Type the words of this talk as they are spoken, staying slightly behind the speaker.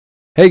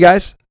Hey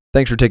guys,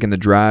 thanks for taking the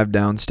drive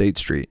down State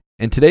Street.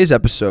 In today's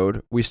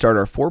episode, we start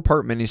our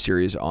 4-part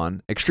miniseries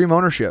on Extreme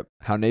Ownership,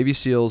 How Navy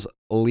SEALs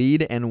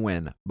Lead and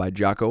Win by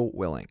Jocko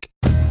Willink.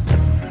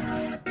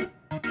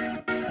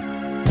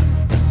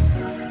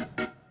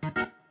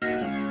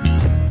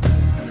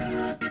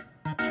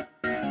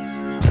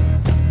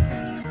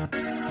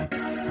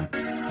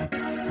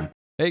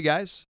 Hey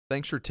guys,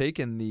 thanks for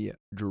taking the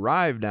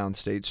drive down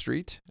State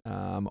Street.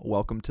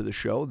 Welcome to the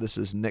show. This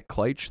is Nick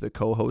Kleitch, the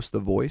co-host, The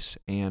Voice,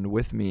 and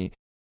with me,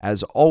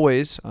 as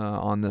always,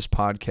 on this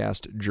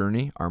podcast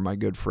journey are my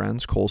good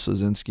friends, Cole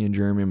Szynski and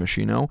Jeremy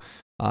Machino.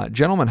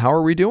 Gentlemen, how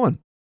are we doing?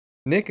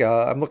 Nick,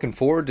 I'm looking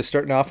forward to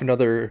starting off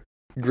another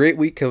great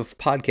week of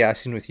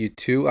podcasting with you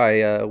two.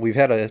 We've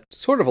had a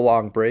sort of a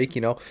long break,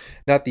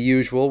 not the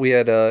usual. We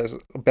had a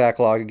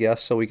backlog of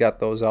guests, so we got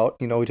those out.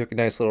 We took a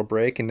nice little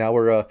break, and now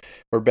we're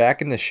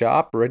back in the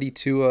shop, ready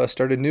to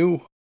start a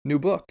new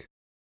book.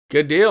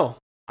 Good deal.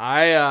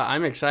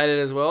 I'm excited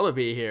as well to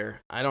be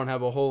here. I don't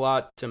have a whole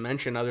lot to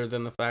mention other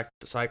than the fact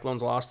that the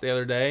Cyclones lost the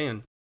other day,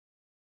 and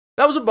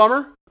that was a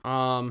bummer.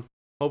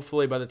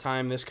 Hopefully by the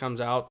time this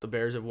comes out, the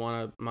Bears have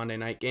won a Monday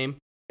night game.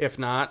 If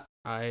not,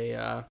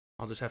 I'll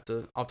have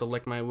to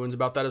lick my wounds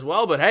about that as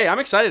well. But hey, I'm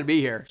excited to be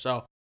here.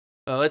 So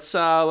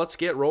let's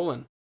get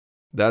rolling.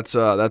 That's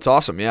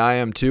awesome. Yeah, I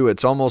am too.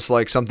 It's almost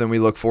like something we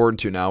look forward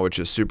to now, which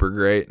is super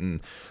great. And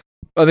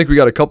I think we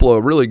got a couple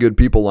of really good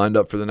people lined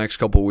up for the next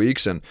couple of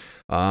weeks, and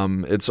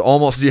it's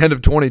almost the end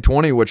of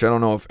 2020, which I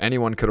don't know if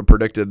anyone could have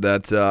predicted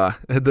that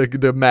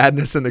the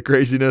madness and the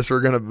craziness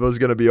was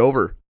gonna be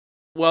over.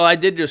 Well, I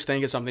did just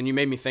think of something. You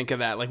made me think of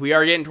that. Like, we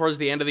are getting towards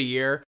the end of the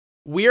year.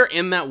 We are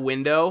in that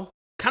window,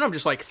 kind of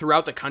just like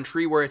throughout the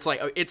country, where it's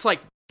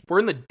like we're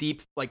in the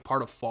deep like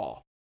part of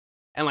fall,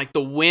 and like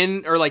the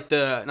wind, or like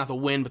not the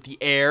wind, but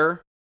the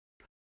air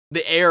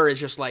is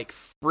just like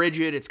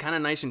frigid. It's kind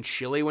of nice and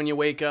chilly when you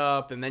wake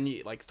up, and then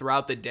you like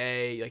throughout the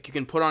day, like you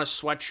can put on a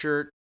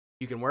sweatshirt,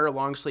 you can wear a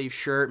long sleeve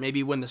shirt,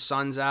 maybe when the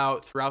sun's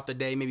out throughout the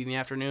day, maybe in the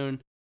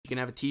afternoon, you can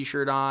have a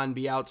t-shirt on,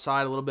 be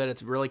outside a little bit.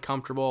 It's really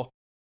comfortable.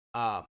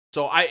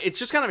 It's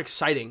just kind of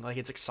exciting. Like,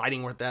 it's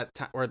exciting we're at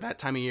that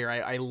time of year.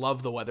 I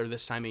love the weather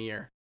this time of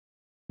year.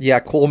 Yeah,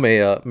 Cole may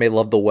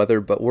love the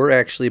weather, but we're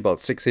actually about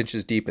 6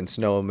 inches deep in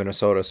snow in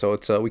Minnesota, so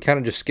it's we kind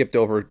of just skipped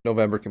over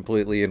November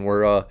completely, and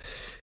we're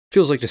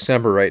feels like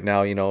December right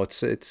now.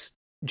 It's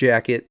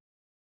jacket,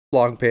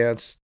 long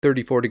pants,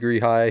 34-degree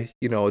high.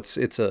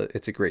 It's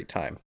a great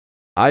time.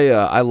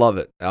 I love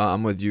it.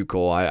 I'm with you,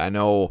 Cole. I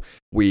know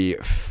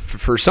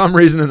for some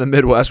reason in the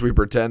Midwest, we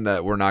pretend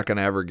that we're not going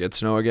to ever get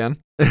snow again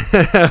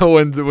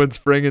when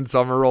spring and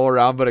summer roll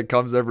around, but it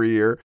comes every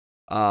year.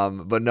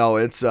 But no,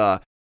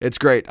 it's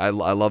great. I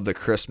love the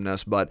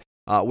crispness. But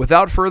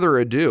without further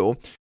ado,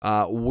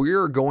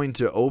 we're going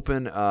to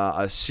open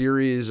a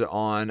series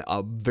on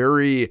a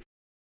very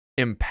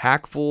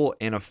impactful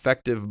and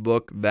effective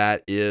book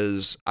that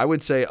is, I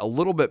would say, a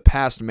little bit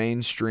past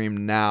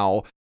mainstream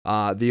now.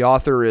 The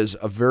author is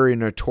a very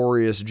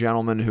notorious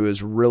gentleman who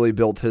has really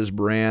built his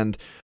brand,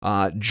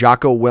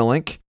 Jocko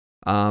Willink,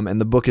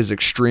 and the book is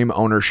Extreme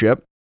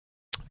Ownership.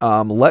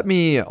 Let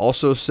me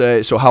also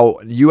say, so how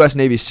U.S.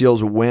 Navy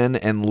SEALs win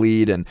and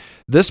lead, and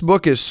this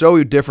book is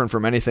so different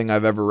from anything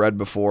I've ever read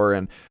before,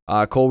 and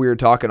Cole, we were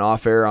talking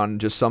off air on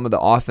just some of the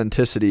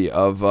authenticity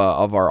of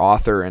our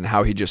author and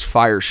how he just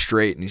fires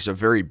straight, and he's a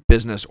very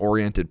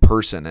business-oriented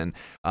person, and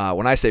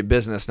when I say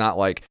business, not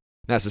like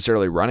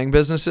necessarily running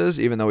businesses,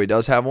 even though he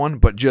does have one,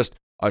 but just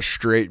a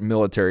straight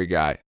military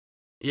guy.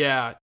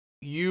 Yeah,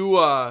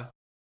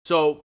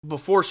 so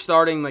before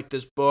starting like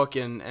this book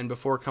and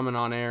before coming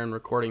on air and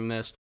recording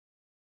this,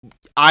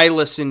 I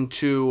listened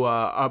to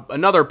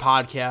another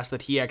podcast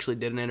that he actually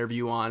did an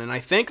interview on, and I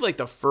think like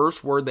the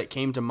first word that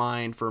came to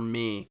mind for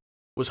me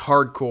was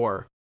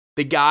hardcore.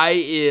 The guy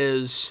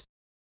is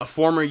a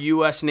former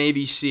U.S.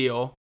 Navy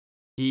SEAL.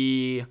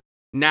 He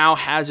now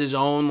has his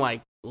own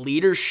like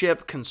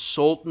leadership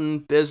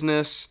consultant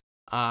business.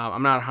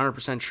 I'm not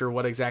 100% sure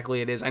what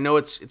exactly it is. I know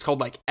it's called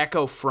like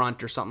Echo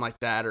Front or something like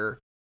that, or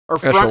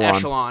Front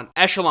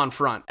Echelon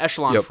Front.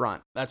 Yep.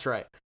 Front. That's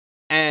right.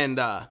 And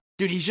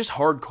dude, he's just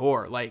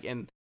hardcore. Like,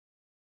 and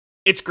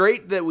it's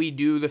great that we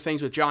do the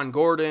things with John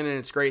Gordon, and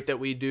it's great that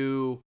we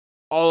do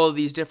all of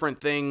these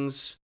different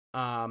things,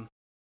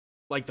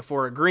 like the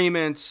 4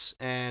 Agreements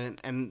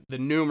and the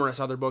numerous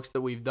other books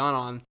that we've done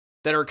on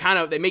that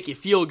are they make you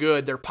feel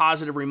good. They're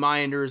positive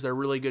reminders. They're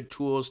really good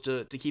tools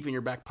to keep in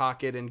your back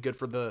pocket and good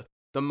for the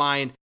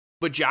mind.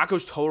 But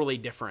Jocko's totally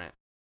different.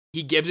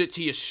 He gives it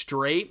to you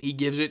straight. He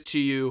gives it to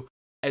you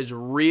as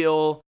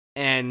real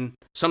and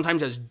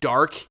sometimes as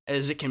dark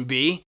as it can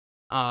be.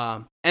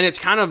 And it's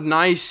kind of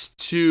nice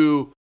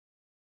to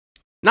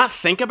not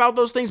think about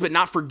those things, but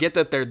not forget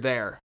that they're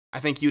there. I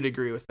think you'd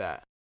agree with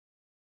that.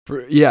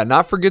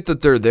 Not forget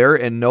that they're there,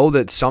 and know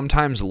that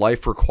sometimes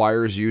life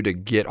requires you to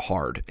get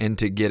hard and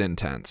to get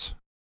intense.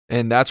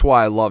 And that's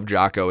why I love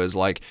Jocko, is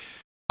like,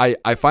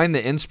 I find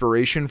the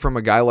inspiration from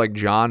a guy like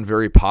John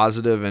very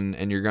positive,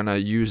 and you're going to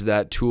use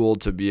that tool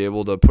to be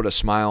able to put a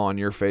smile on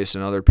your face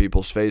and other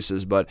people's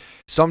faces. But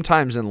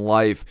sometimes in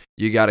life,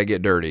 you got to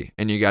get dirty,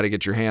 and you got to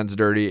get your hands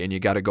dirty, and you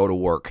got to go to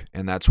work.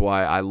 And that's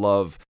why I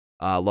love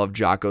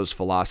Jocko's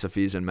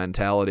philosophies and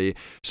mentality.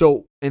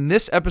 So in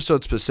this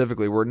episode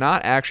specifically, we're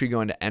not actually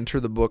going to enter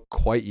the book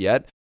quite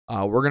yet.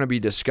 We're going to be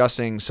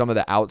discussing some of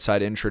the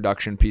outside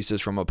introduction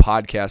pieces from a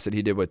podcast that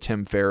he did with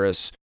Tim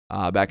Ferriss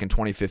back in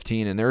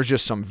 2015. And there's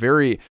just some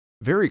very,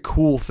 very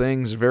cool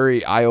things,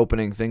 very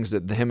eye-opening things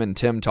that him and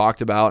Tim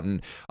talked about.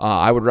 And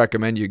I would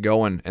recommend you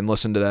go and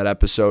listen to that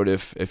episode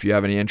if you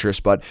have any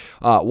interest. But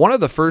one of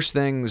the first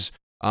things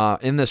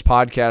in this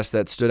podcast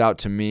that stood out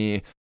to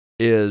me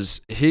is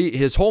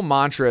his whole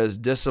mantra is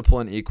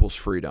discipline equals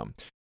freedom,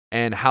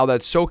 and how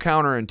that's so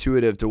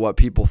counterintuitive to what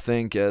people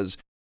think is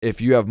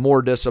if you have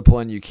more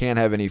discipline, you can't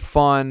have any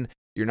fun.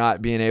 You're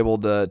not being able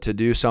to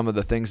do some of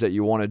the things that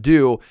you want to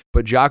do.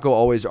 But Jocko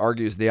always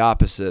argues the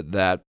opposite,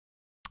 that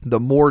the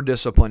more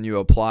discipline you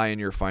apply in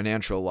your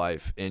financial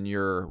life, in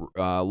your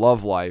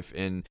love life,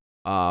 in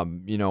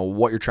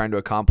what you're trying to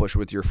accomplish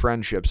with your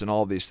friendships and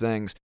all of these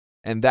things.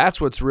 And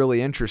that's what's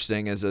really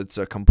interesting, is it's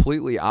a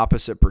completely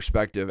opposite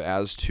perspective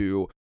as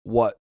to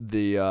what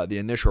the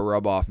initial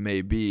rub-off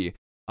may be.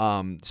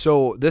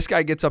 So this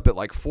guy gets up at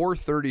like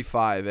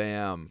 4:35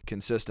 a.m.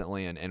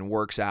 consistently and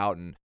works out,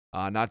 and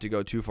not to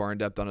go too far in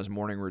depth on his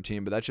morning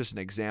routine, but that's just an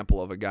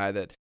example of a guy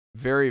that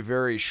very,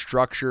 very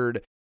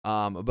structured.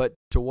 But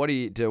to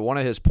one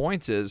of his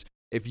points is,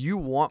 if you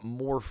want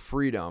more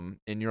freedom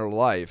in your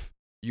life,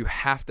 you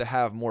have to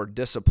have more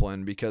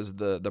discipline, because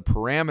the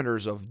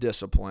parameters of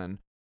discipline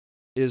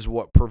is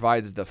what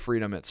provides the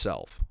freedom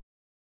itself.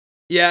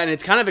 Yeah, and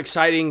it's kind of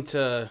exciting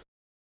to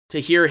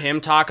hear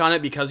him talk on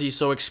it, because he's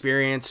so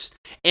experienced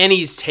and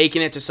he's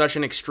taken it to such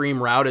an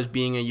extreme route as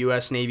being a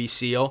U.S. Navy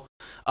SEAL.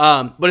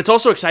 But it's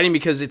also exciting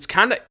because it's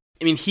kind of,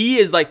 he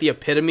is like the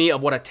epitome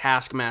of what a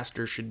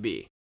taskmaster should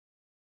be.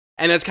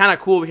 And that's kind of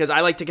cool, because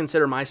I like to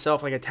consider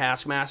myself like a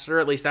taskmaster.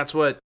 At least that's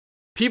what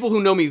people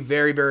who know me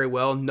very, very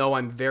well know.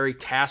 I'm very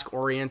task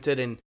oriented.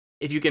 And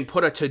if you can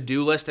put a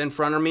to-do list in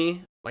front of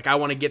me, like I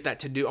want to get that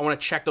to-do, I want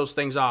to check those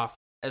things off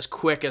as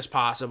quick as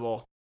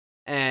possible.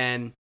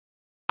 And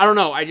I don't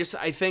know.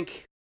 I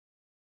think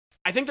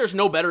there's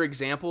no better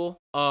example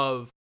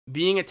of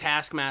being a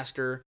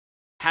taskmaster,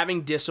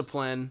 having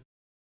discipline,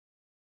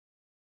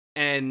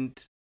 and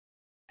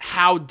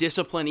how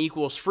discipline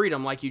equals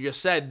freedom, like you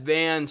just said,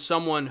 than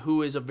someone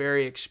who is a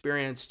very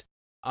experienced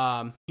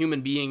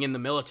human being in the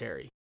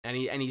military. And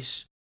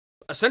he's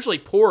essentially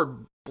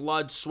poured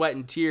blood, sweat,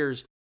 and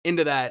tears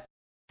into that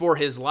for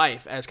his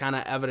life, as kind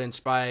of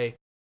evidenced by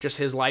just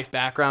his life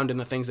background and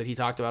the things that he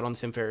talked about on the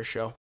Tim Ferriss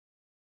show.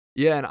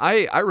 Yeah, and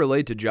I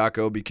relate to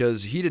Jocko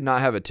because he did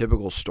not have a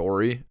typical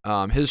story.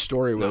 His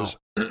story was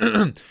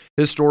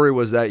his story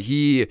was that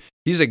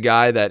he's a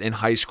guy that in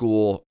high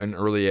school and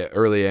early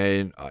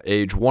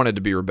age wanted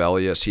to be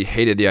rebellious. He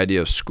hated the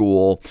idea of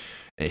school.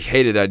 He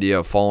hated the idea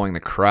of following the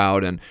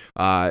crowd. And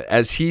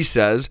as he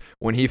says,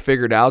 when he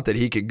figured out that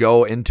he could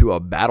go into a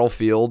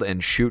battlefield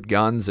and shoot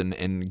guns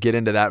and get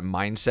into that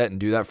mindset and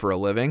do that for a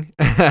living,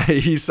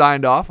 he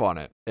signed off on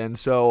it. And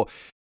so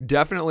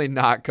definitely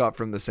not cut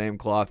from the same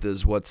cloth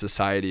as what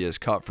society is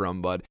cut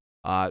from, but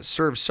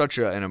serves such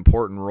an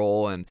important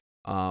role in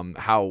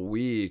how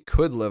we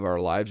could live our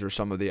lives, or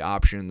some of the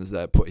options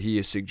that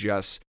he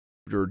suggests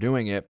for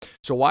doing it.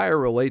 So why I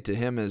relate to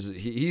him is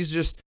he's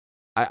just,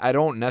 I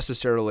don't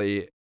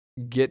necessarily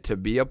get to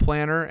be a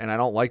planner, and I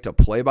don't like to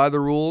play by the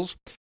rules.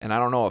 And I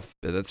don't know if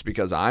that's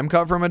because I'm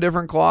cut from a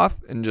different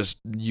cloth and just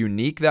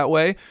unique that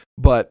way,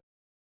 but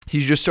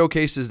he just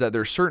showcases that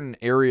there's certain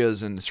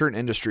areas and certain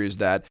industries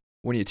that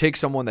when you take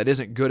someone that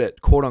isn't good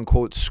at quote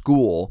unquote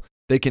school,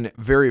 they can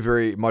very,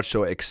 very much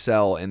so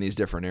excel in these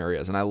different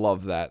areas. And I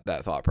love that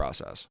thought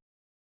process.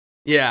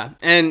 Yeah.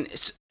 And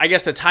I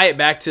guess to tie it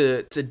back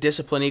to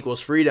discipline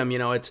equals freedom,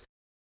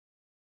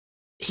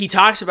 he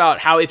talks about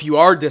how if you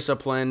are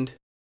disciplined,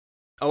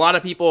 a lot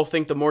of people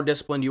think the more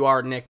disciplined you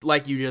are, Nick,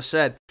 like you just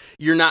said,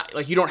 you're not,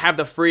 like, you don't have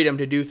the freedom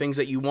to do things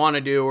that you want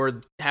to do,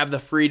 or have the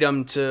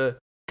freedom to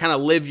kind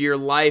of live your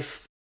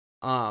life.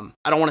 I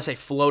don't want to say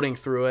floating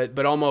through it,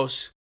 but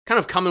almost kind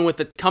of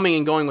coming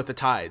and going with the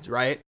tides,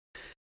 right?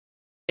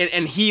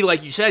 And he,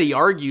 like you said, he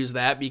argues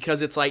that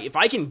because it's like, if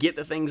I can get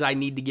the things I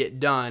need to get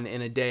done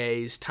in a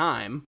day's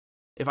time,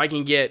 if I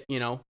can get,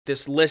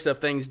 this list of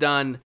things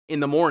done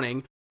in the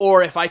morning,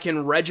 or if I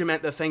can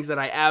regiment the things that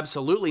I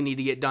absolutely need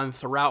to get done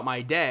throughout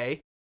my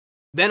day,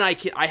 then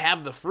I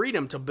have the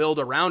freedom to build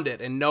around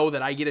it and know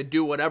that I get to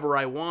do whatever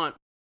I want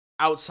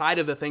outside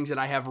of the things that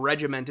I have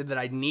regimented that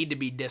I need to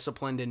be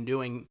disciplined in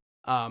doing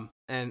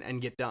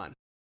and get done.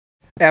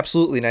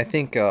 Absolutely. And I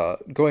think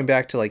going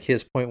back to like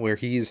his point where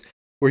he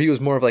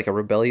was more of like a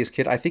rebellious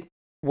kid, I think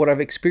what I've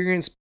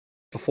experienced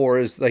before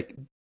is like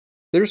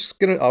there's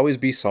going to always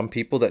be some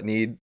people that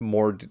need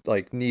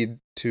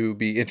to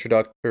be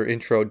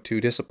intro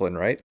to discipline,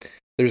 right?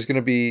 There's going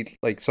to be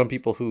like some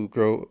people who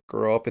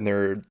grow up and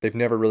they've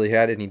never really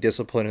had any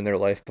discipline in their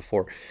life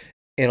before.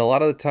 And a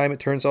lot of the time it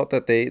turns out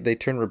that they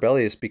turn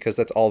rebellious because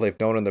that's all they've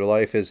known in their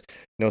life is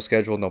no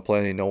schedule, no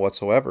planning, no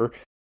whatsoever.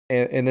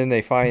 And then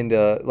they find,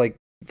 like,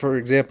 for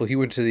example, he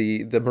went to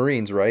the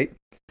Marines, right?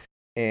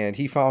 And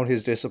he found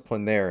his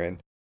discipline there. And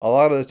a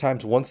lot of the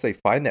times once they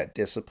find that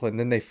discipline,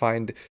 then they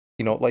find,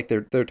 like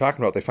they're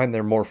talking about, they find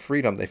their more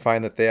freedom. They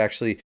find that they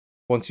actually,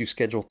 once you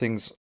schedule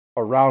things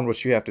around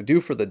what you have to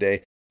do for the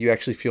day, you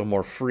actually feel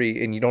more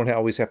free, and you don't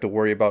always have to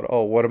worry about,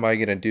 oh, what am I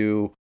going to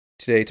do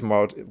today,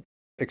 tomorrow,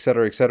 et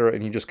cetera,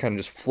 and you just kind of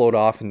just float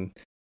off in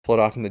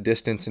the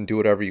distance and do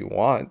whatever you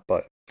want.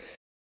 But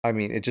I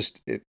mean, it just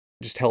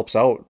helps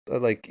out.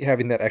 Like,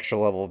 having that extra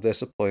level of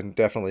discipline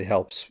definitely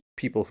helps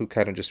people who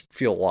kind of just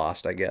feel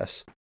lost, I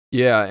guess.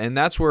 Yeah, and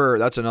that's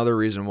another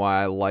reason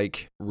why I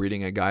like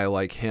reading a guy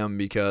like him,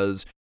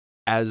 because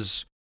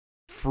as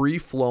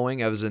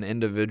free-flowing as an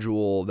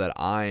individual that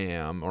I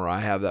am, or I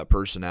have that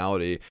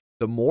personality,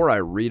 the more I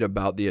read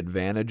about the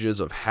advantages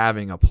of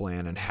having a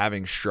plan and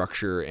having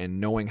structure and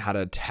knowing how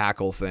to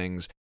tackle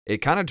things, it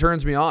kind of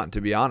turns me on,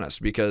 to be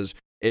honest, because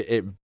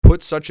it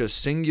puts such a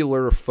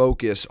singular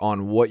focus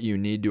on what you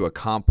need to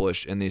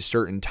accomplish in these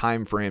certain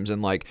time frames.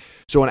 And like,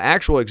 so an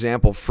actual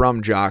example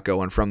from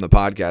Jocko and from the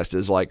podcast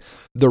is like,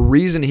 the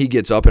reason he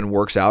gets up and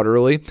works out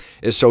early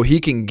is so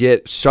he can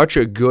get such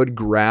a good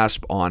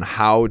grasp on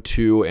how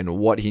to and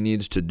what he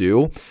needs to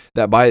do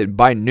that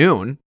by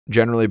noon,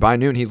 generally by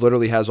noon, he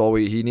literally has all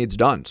he needs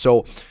done.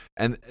 So,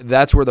 and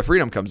that's where the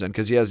freedom comes in,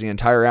 because he has the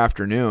entire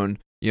afternoon,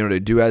 to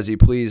do as he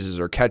pleases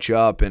or catch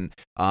up. And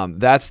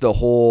that's the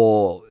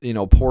whole,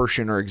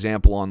 portion or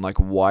example on like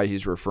why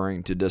he's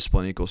referring to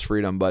discipline equals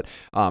freedom. But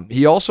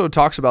he also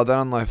talks about that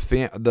on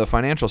the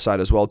financial side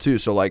as well too.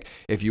 So like,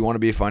 if you want to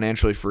be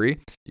financially free,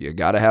 you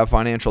got to have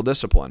financial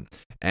discipline.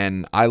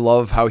 And I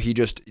love how he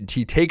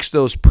takes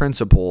those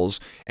principles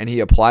and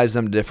he applies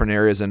them to different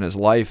areas in his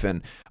life.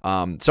 And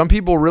some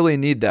people really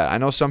need that. I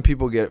know some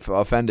people get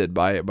offended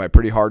by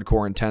pretty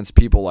hardcore, intense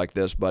people like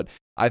this, but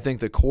I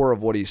think the core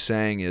of what he's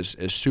saying is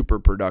super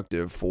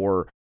productive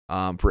for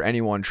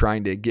anyone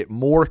trying to get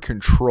more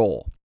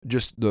control,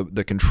 just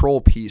the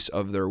control piece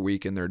of their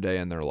week and their day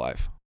and their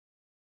life.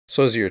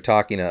 So as you're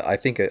talking, I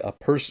think a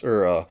person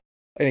or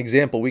an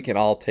example we can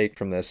all take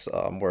from this,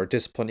 where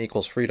discipline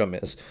equals freedom,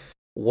 is,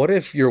 what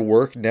if your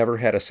work never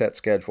had a set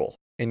schedule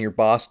and your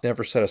boss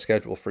never set a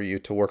schedule for you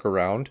to work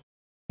around,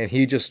 and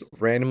he just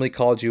randomly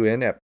called you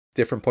in at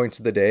different points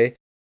of the day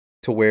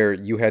to where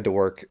you had to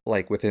work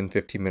like within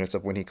 15 minutes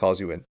of when he calls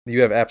you in?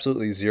 You have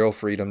absolutely zero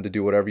freedom to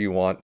do whatever you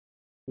want.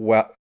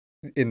 Well,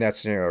 in that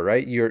scenario,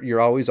 right?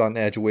 You're always on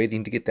edge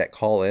waiting to get that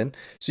call in.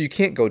 So you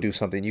can't go do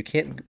something. You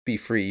can't be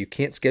free. You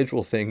can't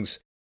schedule things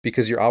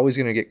because you're always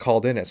going to get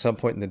called in at some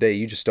point in the day.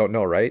 You just don't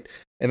know, right?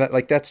 And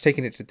that's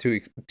taking it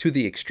to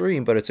the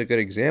extreme, but it's a good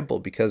example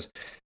because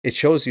it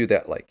shows you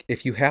that, like,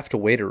 if you have to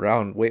wait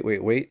around,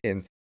 wait,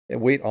 and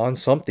wait on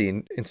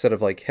something instead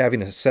of like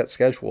having a set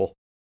schedule,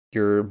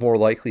 you're more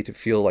likely to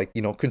feel like,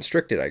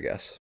 constricted, I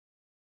guess.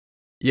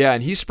 Yeah,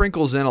 and he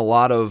sprinkles in a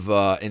lot of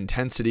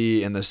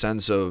intensity in the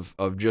sense of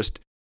just,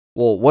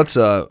 well,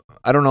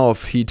 I don't know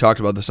if he talked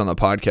about this on the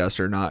podcast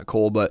or not,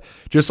 Cole, but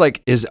just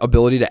like his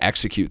ability to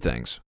execute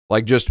things.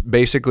 Like, just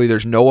basically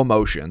there's no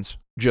emotions,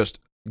 just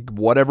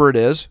whatever it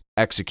is,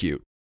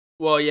 execute.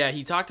 Well, yeah,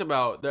 he talked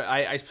about,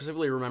 I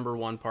specifically remember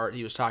one part,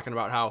 he was talking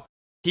about how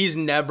he's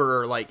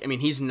never,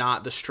 he's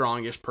not the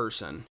strongest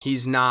person.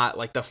 He's not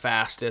like the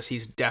fastest.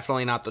 He's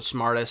definitely not the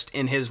smartest,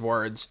 in his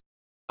words.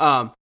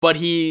 But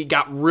he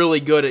got really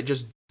good at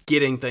just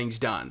getting things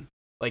done,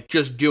 like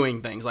just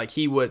doing things. Like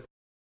he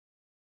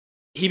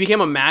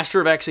became a master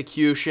of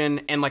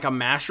execution and like a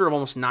master of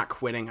almost not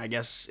quitting, I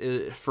guess,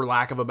 for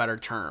lack of a better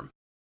term.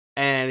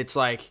 And it's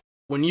like,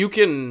 when you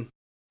can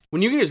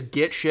just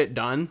get shit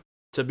done,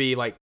 to be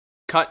like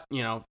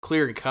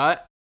clear and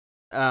cut,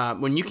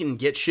 when you can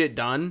get shit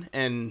done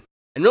and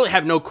really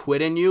have no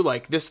quit in you,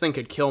 like, this thing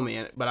could kill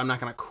me, but I'm not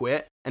going to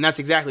quit. And that's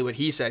exactly what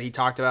he said. He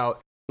talked about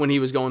when he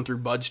was going through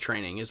Bud's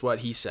training, is what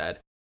he said.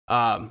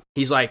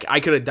 He's like,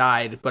 I could have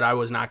died, but I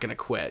was not going to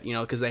quit,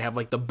 because they have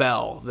like the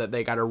bell that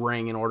they got to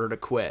ring in order to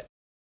quit.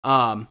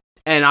 And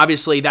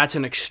obviously that's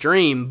an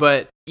extreme,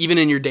 but even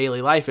in your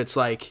daily life, it's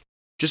like,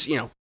 just,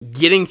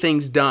 getting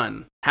things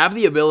done, have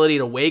the ability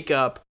to wake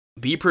up,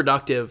 be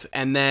productive,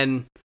 and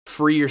then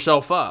free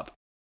yourself up.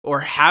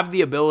 Or have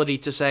the ability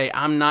to say,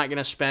 I'm not going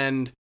to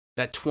spend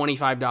that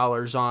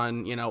 $25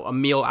 on, a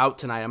meal out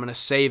tonight. I'm going to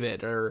save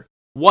it, or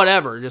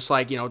whatever. Just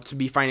like, to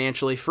be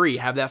financially free,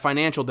 have that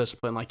financial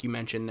discipline, like you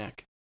mentioned,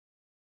 Nick.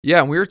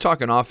 Yeah, and we were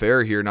talking off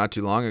air here not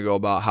too long ago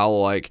about how,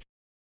 like,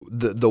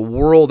 the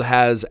world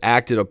has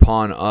acted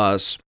upon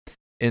us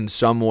in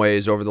some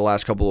ways over the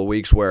last couple of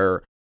weeks,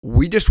 where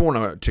we just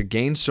want to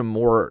gain some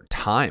more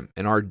time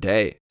in our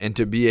day and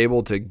to be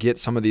able to get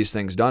some of these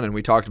things done. And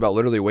we talked about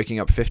literally waking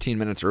up 15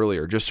 minutes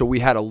earlier, just so we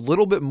had a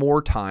little bit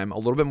more time, a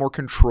little bit more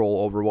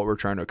control over what we're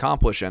trying to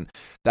accomplish. And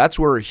that's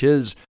where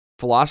his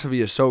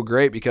philosophy is so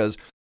great, because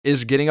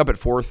is getting up at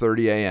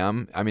 4:30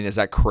 a.m., I mean, is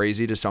that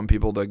crazy to some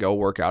people to go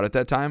work out at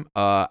that time?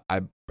 Yeah,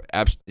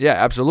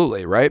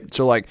 absolutely, right?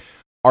 So like,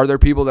 Are there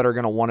people that are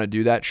going to want to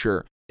do that?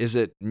 Sure. Is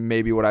it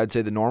maybe what I'd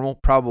say the normal?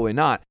 Probably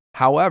not.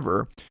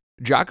 However,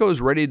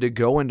 Jocko's ready to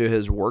go into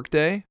his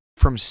workday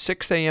from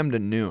 6 a.m. to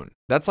noon.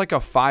 That's like a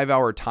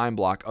 5-hour time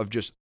block of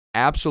just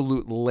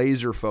absolute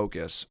laser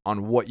focus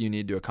on what you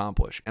need to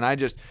accomplish. And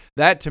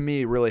that to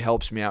me really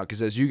helps me out,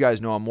 because as you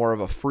guys know, I'm more of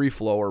a free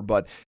flower,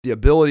 but the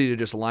ability to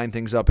just line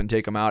things up and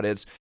take them out,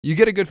 you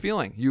get a good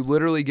feeling. You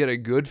literally get a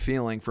good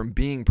feeling from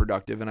being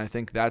productive. And I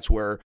think that's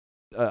where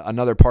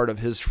another part of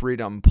his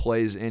freedom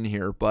plays in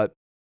here. But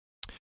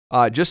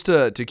just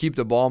to keep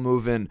the ball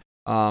moving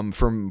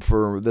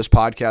for this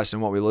podcast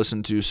and what we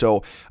listened to.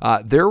 So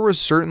there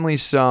was certainly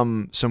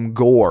some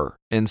gore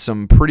and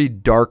some pretty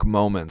dark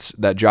moments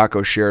that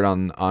Jocko shared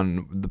on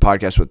the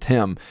podcast with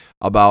Tim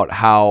about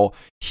how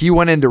he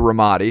went into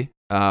Ramadi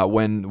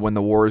when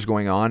the war is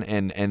going on,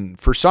 and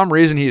for some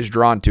reason he is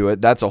drawn to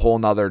it. That's a whole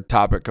nother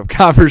topic of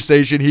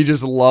conversation. He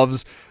just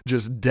loves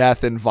just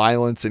death and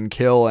violence and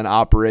kill and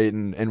operate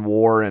and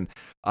war, and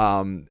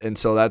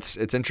so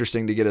it's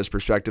interesting to get his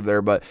perspective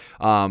there. But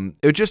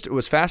it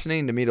was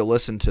fascinating to me to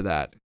listen to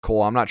that,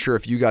 Cole. I'm not sure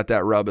if you got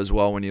that rub as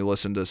well when you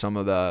listened to some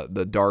of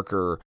the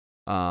darker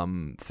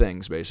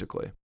things,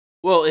 basically.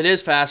 Well, it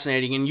is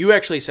fascinating, and you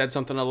actually said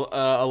something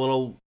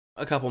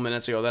a couple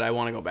minutes ago that I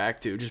want to go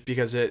back to, just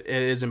because it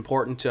is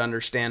important to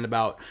understand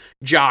about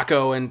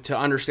Jocko and to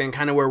understand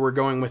kind of where we're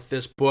going with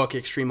this book,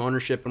 Extreme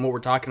Ownership, and what we're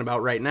talking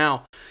about right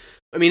now.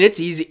 I mean, it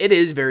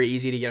is very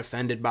easy to get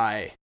offended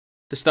by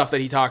the stuff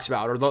that he talks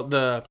about, or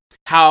the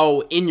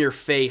how in your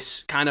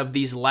face kind of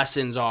these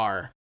lessons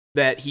are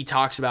that he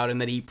talks about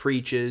and that he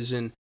preaches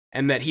and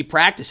that he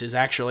practices,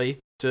 actually,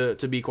 to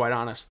be quite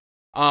honest.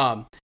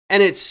 And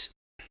it's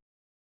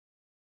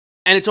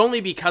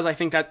only because I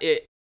think that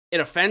it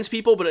offends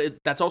people, but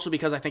that's also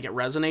because I think it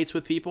resonates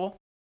with people.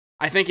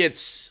 I think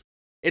it's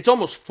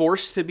almost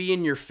forced to be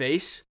in your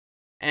face,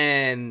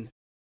 and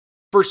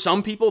for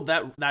some people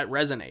that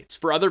resonates.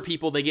 For other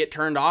people, they get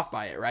turned off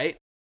by it, right?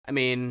 I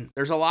mean,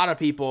 there's a lot of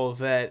people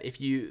that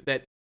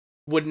that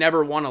would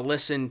never want to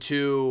listen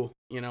to,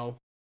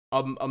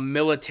 a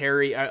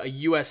military, a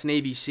U.S.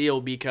 Navy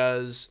SEAL,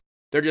 because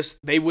they're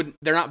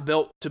not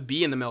built to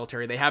be in the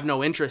military. They have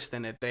no interest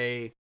in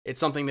it. It's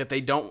something that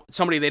they don't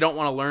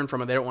want to learn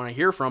from, and they don't want to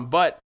hear from.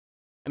 But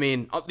I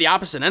mean, the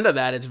opposite end of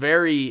that,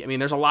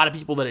 there's a lot of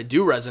people that it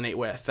do resonate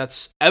with.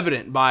 That's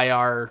evident by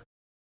our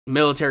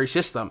military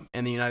system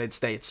in the United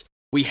States.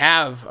 We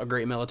have a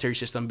great military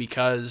system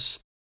because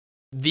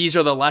these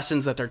are the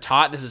lessons that they're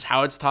taught. This is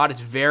how it's taught.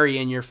 It's very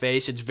in your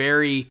face. It's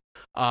very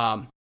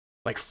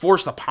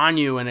forced upon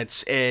you, and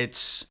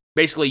it's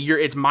basically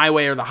it's my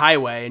way or the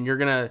highway, and you're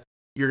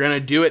gonna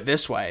do it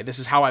this way. This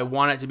is how I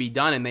want it to be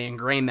done, and they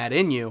ingrain that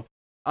in you.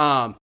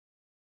 And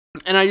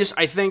I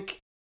think,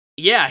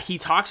 yeah, he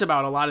talks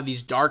about a lot of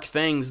these dark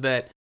things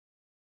and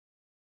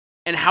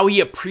how he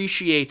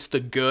appreciates the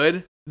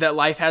good that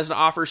life has to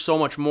offer so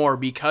much more,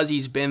 because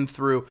he's been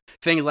through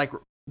things like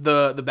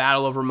the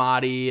Battle of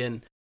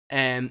Ramadi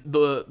and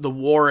the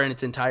war in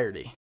its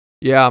entirety.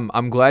 Yeah,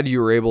 I'm glad you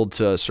were able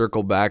to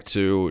circle back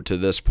to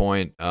this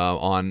point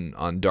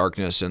on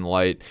darkness and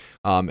light,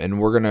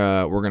 and we're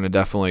gonna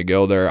definitely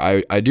go there.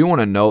 I do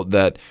want to note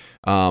that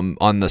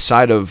on the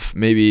side of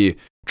maybe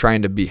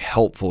trying to be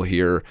helpful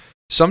here,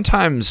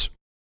 sometimes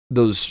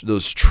those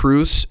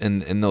truths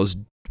and those,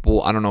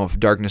 well, I don't know if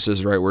darkness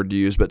is the right word to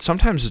use, but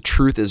sometimes the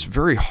truth is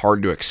very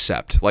hard to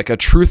accept. Like a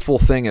truthful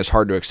thing is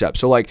hard to accept.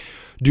 So like,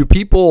 do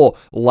people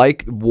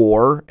like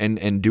war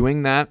and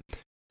doing that?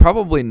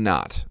 Probably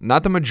not.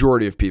 Not the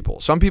majority of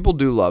people. Some people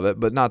do love it,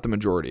 but not the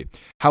majority.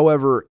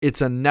 However,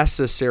 it's a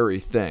necessary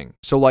thing.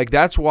 So like,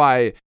 that's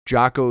why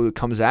Jocko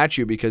comes at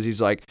you, because he's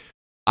like,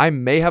 I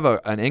may have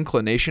an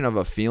inclination of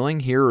a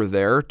feeling here or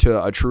there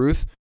to a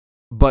truth,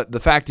 but the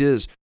fact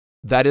is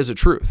that is a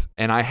truth,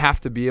 and I have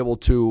to be able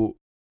to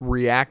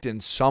react in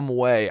some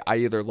way. I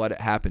either let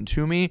it happen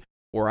to me,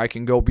 or I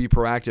can go be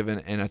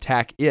proactive and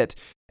attack it.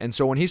 And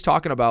so when he's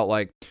talking about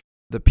like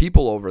the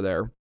people over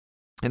there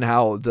and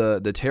how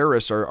the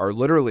terrorists are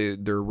literally,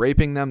 they're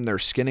raping them, they're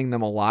skinning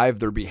them alive,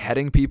 they're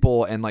beheading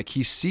people, and like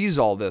he sees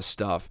all this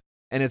stuff,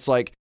 and it's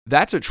like,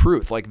 that's a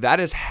truth. Like that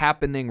is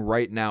happening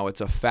right now.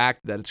 It's a fact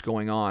that it's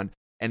going on,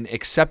 and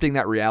accepting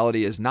that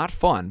reality is not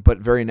fun, but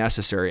very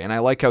necessary. And I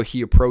like how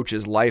he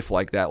approaches life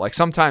like that. Like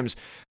sometimes,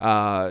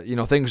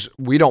 things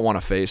we don't want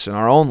to face in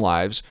our own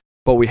lives,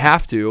 but we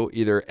have to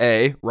either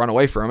A, run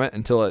away from it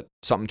until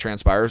something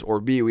transpires, or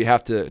B, we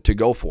have to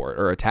go for it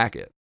or attack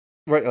it.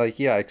 Right. Like,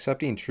 yeah,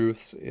 accepting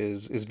truths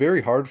is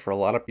very hard for a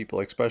lot of people,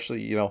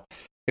 especially,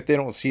 if they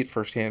don't see it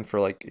firsthand. For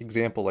like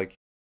example, like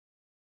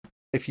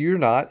if you're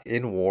not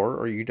in war,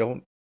 or you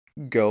don't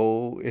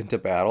go into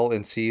battle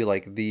and see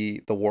like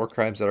the war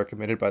crimes that are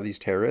committed by these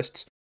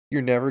terrorists,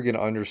 you're never going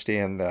to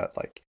understand that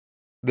like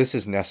this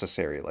is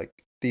necessary. Like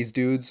these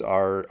dudes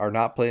are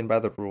not playing by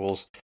the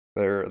rules.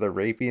 They're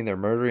raping, they're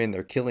murdering,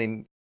 they're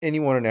killing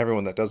anyone and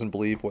everyone that doesn't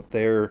believe what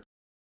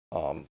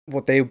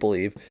they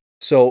believe.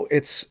 So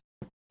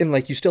and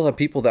like you still have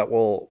people that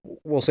will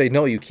say,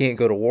 no, you can't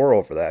go to war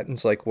over that. And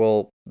it's like,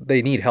 well,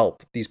 they need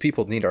help. These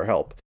people need our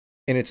help.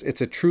 And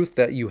it's a truth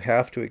that you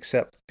have to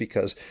accept,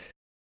 because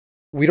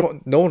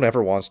no one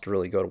ever wants to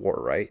really go to war,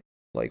 right?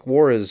 Like,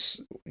 war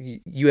is,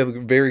 you have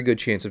a very good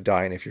chance of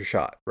dying if you're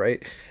shot,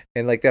 right?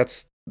 And like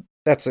that's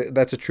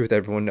a truth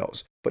everyone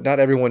knows. But not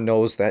everyone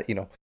knows that,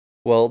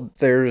 well,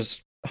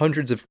 there's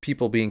hundreds of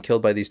people being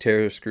killed by these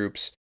terrorist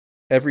groups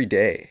every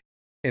day,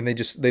 and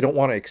they don't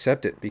want to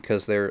accept it,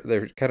 because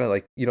they're kind of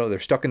like, they're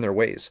stuck in their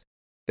ways.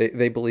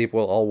 They believe,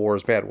 well, all war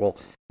is bad. Well,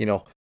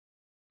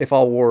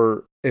 all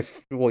war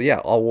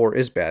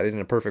is bad. In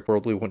a perfect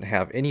world, we wouldn't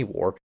have any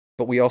war.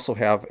 But we also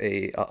have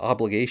a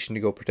obligation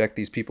to go protect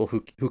these people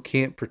who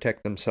can't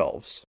protect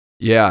themselves.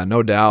 Yeah,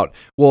 no doubt.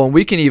 Well, and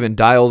we can even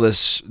dial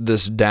this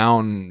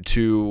down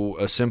to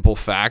a simple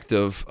fact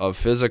of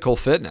physical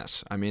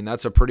fitness. I mean,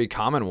 that's a pretty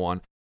common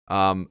one.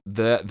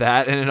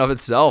 That in and of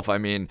itself, I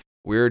mean,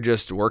 we're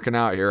just working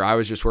out here. I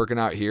was just working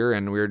out here,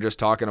 and we were just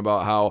talking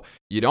about how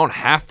you don't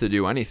have to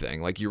do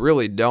anything. Like, you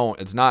really don't.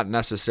 It's not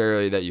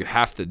necessarily that you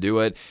have to do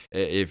it.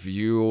 If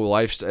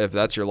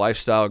that's your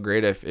lifestyle,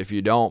 great. If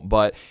you don't,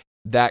 but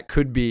that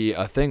could be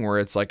a thing where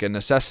it's like a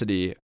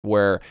necessity,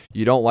 where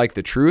you don't like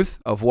the truth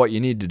of what you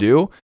need to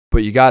do,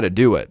 but you got to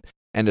do it.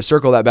 And to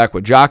circle that back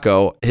with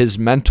Jocko, his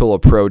mental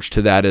approach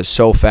to that is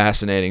so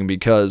fascinating,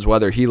 because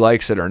whether he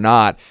likes it or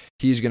not,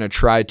 he's going to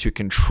try to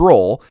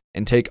control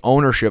and take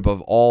ownership of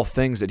all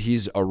things that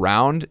he's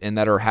around and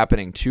that are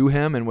happening to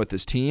him and with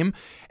his team.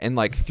 And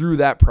like, through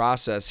that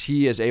process,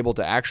 he is able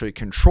to actually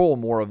control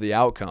more of the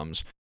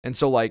outcomes. And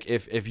so like,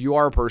 if you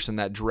are a person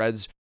that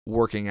dreads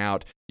working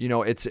out,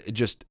 it's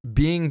just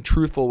being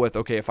truthful with,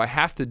 okay, if I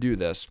have to do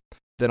this,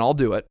 then I'll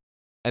do it.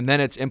 And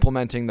then it's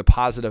implementing the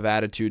positive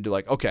attitude to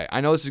like, okay,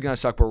 I know this is going to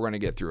suck, but we're going to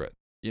get through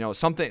it.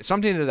 Something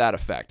to that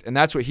effect. And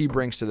that's what he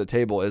brings to the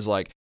table, is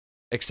like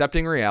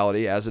accepting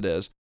reality as it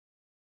is.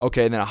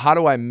 Okay, then how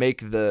do I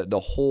make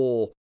the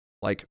whole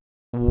like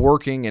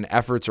working and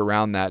efforts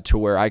around that to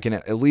where I can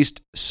at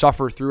least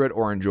suffer through it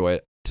or enjoy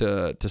it,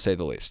 to say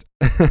the least.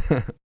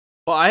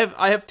 Well,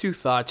 I have two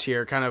thoughts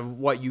here, kind of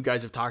what you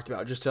guys have talked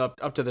about just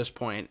up to this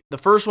point. The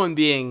first one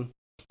being,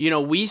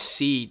 we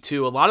see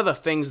too a lot of the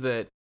things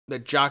that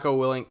Jocko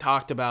Willink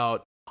talked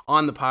about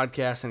on the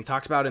podcast, and he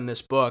talks about in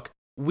this book.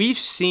 We've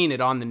seen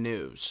it on the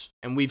news,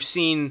 and we've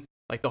seen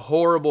like the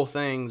horrible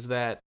things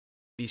that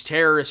these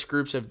terrorist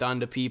groups have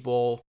done to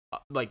people,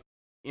 like,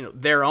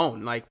 their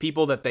own, like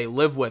people that they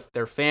live with,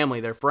 their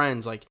family, their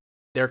friends, like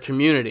their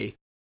community.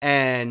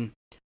 And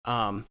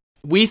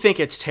we think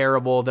it's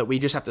terrible that we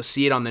just have to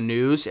see it on the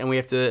news, and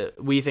we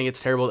think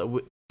it's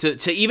terrible that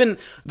to even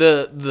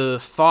the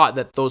thought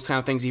that those kind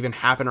of things even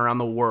happen around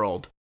the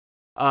world.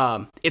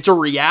 It's a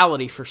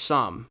reality for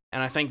some,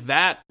 and I think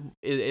that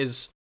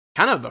is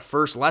kind of the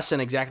first lesson,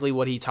 exactly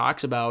what he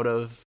talks about,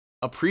 of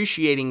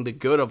appreciating the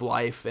good of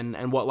life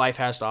and what life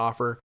has to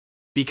offer,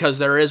 because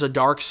there is a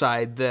dark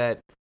side that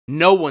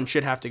no one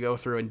should have to go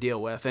through and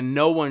deal with, and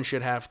no one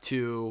should have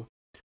to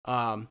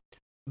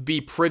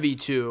be privy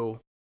to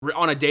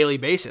on a daily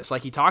basis,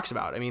 like he talks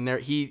about. I mean,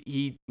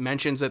 he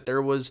mentions that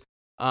there was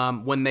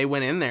when they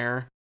went in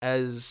there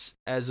as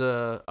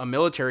a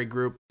military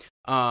group,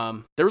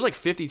 there was like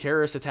 50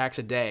 terrorist attacks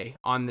a day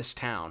on this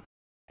town,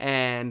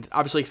 and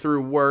obviously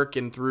through work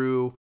and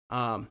through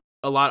a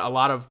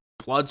lot of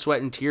blood,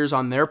 sweat, and tears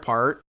on their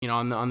part,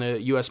 on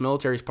the U.S.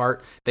 military's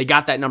part, they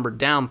got that number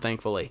down,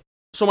 thankfully.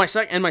 So my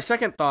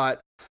second thought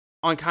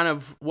on kind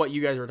of what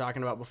you guys were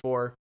talking about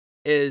before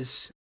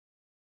is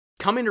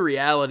coming to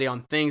reality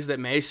on things that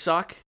may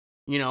suck,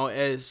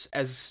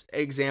 as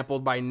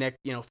exampled by Nick,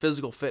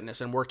 physical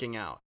fitness and working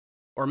out.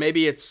 Or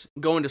maybe it's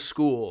going to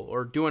school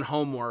or doing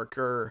homework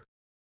or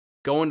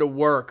going to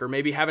work or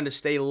maybe having to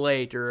stay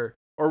late or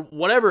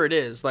whatever it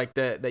is, like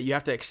that you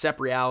have to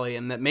accept reality,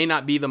 and that may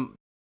not be the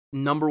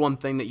number one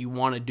thing that you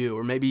want to do,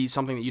 or maybe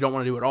something that you don't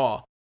want to do at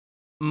all.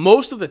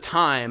 Most of the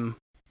time,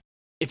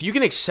 if you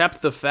can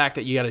accept the fact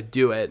that you got to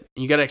do it,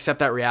 you got to accept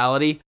that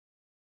reality,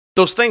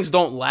 those things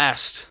don't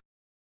last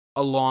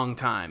a long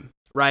time,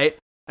 right?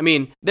 I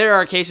mean, there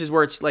are cases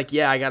where it's like,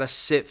 yeah, I got to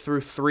sit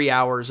through 3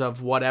 hours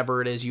of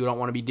whatever it is you don't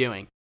want to be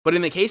doing. But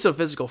in the case of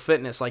physical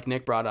fitness, like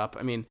Nick brought up,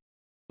 I mean,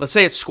 let's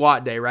say it's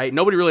squat day, right?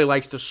 Nobody really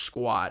likes to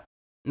squat.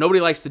 Nobody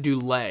likes to do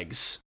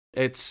legs.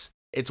 It's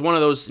one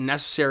of those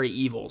necessary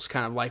evils,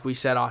 kind of like we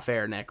said off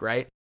air, Nick,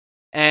 right?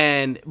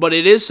 But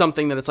it is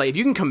something that it's like, if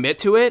you can commit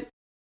to it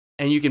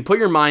and you can put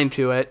your mind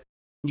to it,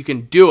 you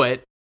can do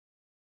it,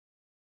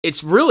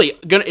 it's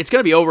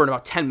gonna be over in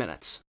about 10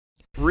 minutes.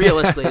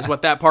 Realistically, is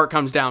what that part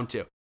comes down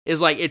to.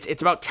 Is like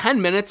it's about 10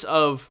 minutes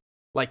of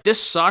like,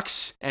 this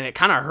sucks and it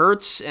kind of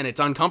hurts and it's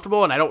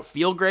uncomfortable and I don't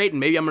feel great and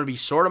maybe I'm gonna be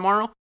sore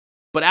tomorrow.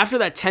 But after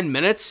that 10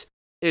 minutes,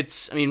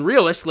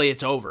 realistically,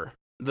 it's over.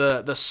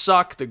 The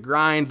suck, the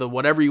grind, the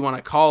whatever you want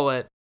to call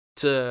it,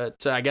 to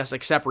I guess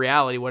accept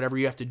reality, whatever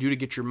you have to do to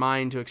get your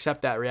mind to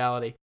accept that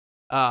reality.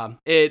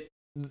 It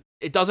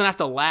doesn't have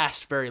to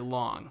last very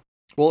long.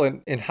 Well,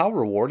 and how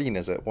rewarding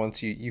is it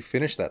once you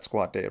finish that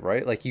squat day,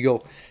 right? Like you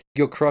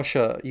crush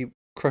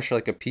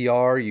like a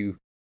PR, you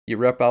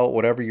rep out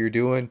whatever you're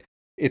doing.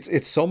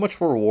 It's so much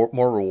more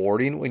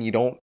rewarding when you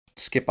don't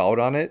skip out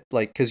on it,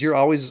 like, because you're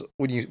always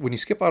when you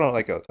skip out on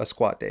like a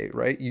squat day,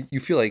 right? You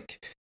feel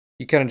like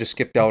you kind of just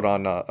skipped out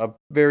on a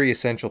very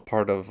essential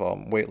part of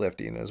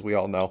weightlifting, as we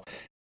all know.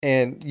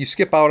 And you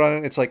skip out on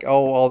it. It's like,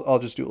 oh, I'll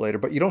just do it later.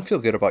 But you don't feel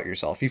good about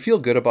yourself. You feel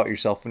good about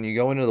yourself when you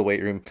go into the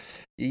weight room,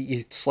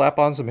 you slap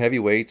on some heavy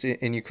weights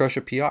and you crush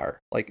a PR.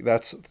 Like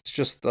that's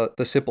just the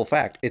simple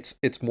fact.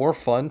 It's more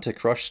fun to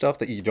crush stuff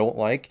that you don't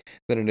like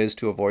than it is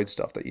to avoid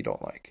stuff that you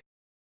don't like.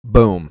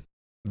 Boom.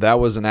 That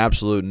was an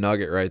absolute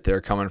nugget right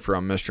there coming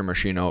from Mr.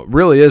 Machino. It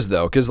really is,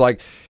 though, because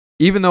like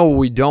even though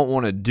we don't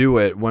want to do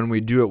it, when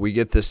we do it, we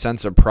get this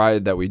sense of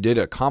pride that we did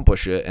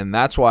accomplish it. And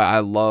that's why I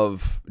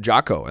love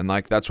Jocko. And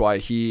like that's why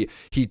he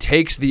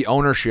takes the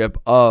ownership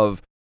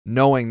of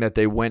knowing that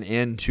they went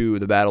into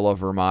the Battle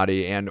of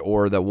Ramadi and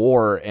or the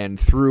war, and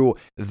through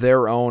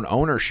their own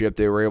ownership,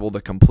 they were able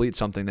to complete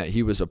something that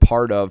he was a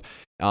part of.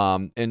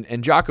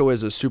 And Jocko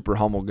is a super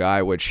humble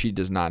guy, which he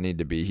does not need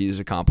to be. He's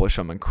accomplished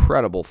some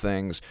incredible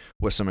things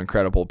with some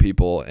incredible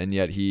people, and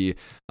yet he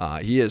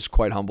is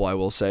quite humble, I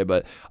will say.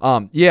 But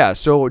yeah,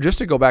 so just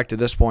to go back to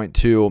this point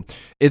too,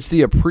 it's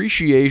the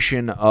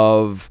appreciation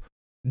of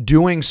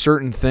doing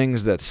certain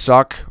things that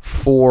suck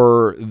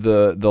for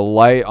the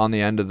light on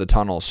the end of the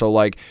tunnel. So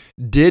like,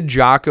 did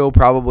Jocko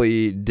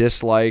probably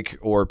dislike,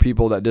 or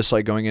people that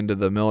dislike going into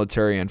the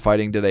military and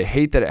fighting, do they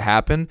hate that it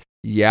happened?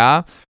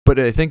 Yeah. But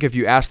I think if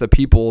you ask the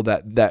people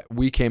that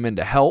we came in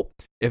to help,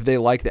 if they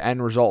like the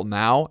end result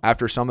now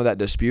after some of that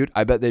dispute,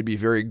 I bet they'd be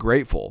very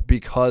grateful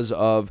because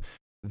of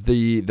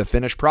the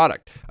finished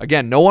product.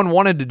 Again, no one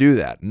wanted to do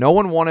that. No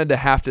one wanted to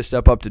have to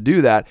step up to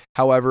do that.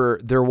 However,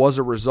 there was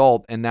a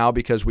result, and now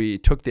because we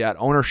took that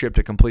ownership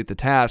to complete the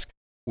task,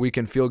 we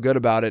can feel good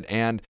about it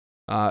and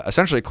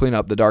essentially clean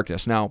up the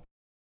darkness. Now,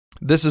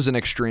 this is an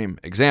extreme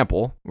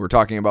example. We're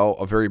talking about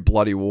a very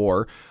bloody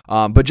war,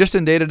 but just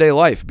in day-to-day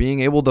life,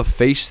 being able to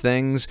face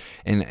things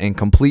and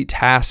complete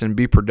tasks and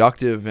be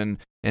productive and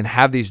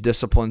have these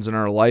disciplines in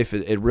our life,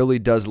 it really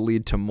does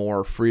lead to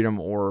more freedom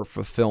or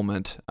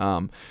fulfillment.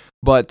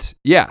 But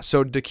yeah,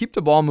 so to keep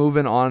the ball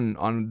moving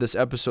on this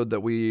episode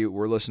that we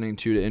were listening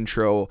to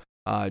intro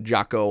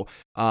Jocko,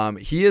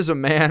 he is a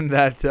man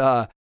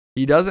that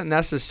he doesn't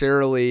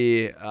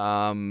necessarily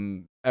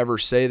ever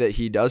say that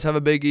he does have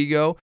a big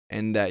ego,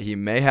 and that he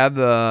may have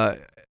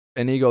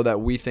an ego that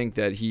we think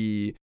that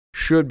he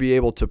should be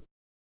able to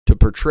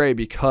portray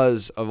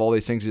because of all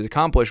these things he's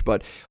accomplished.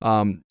 But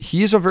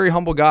he's a very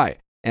humble guy,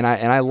 and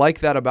I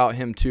like that about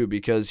him too,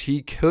 because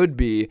he could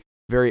be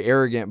very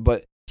arrogant,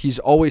 but he's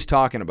always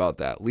talking about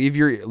that. Leave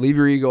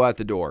your ego at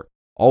the door.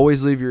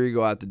 Always leave your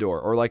ego at the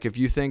door. Or like if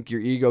you think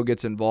your ego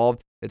gets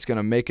involved, it's going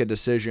to make a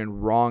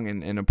decision wrong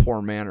in a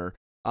poor manner.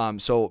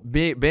 So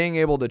being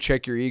able to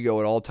check your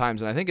ego at all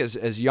times, and I think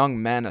as young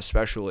men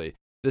especially,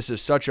 this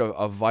is such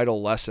a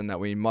vital lesson that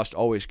we must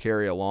always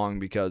carry along,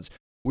 because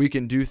we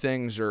can do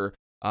things or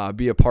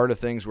be a part of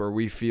things where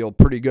we feel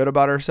pretty good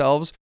about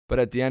ourselves, but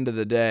at the end of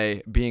the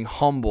day, being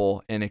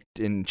humble and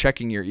in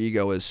checking your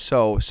ego is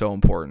so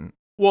important.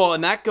 Well,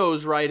 and that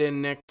goes right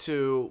in, Nick,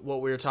 to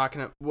what we were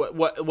talking about,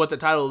 what the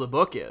title of the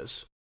book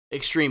is,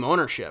 Extreme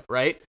Ownership,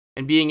 right?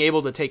 And being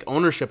able to take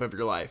ownership of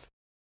your life.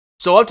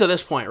 So up to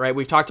this point, right,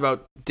 we've talked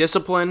about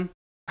discipline,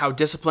 how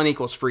discipline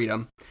equals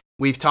freedom.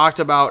 We've talked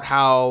about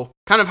how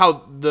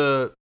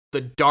the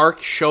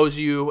dark shows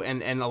you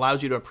and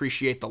allows you to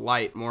appreciate the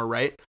light more,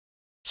 right?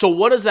 So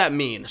what does that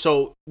mean?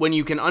 So when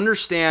you can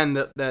understand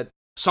that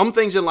some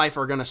things in life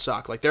are going to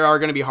suck, like there are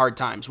going to be hard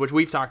times, which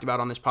we've talked about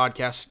on this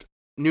podcast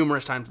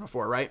numerous times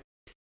before, right?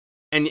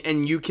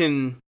 And you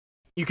can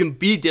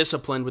be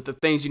disciplined with the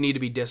things you need to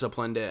be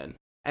disciplined in.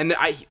 And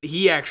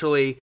he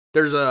actually,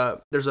 there's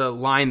a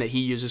line that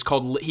he uses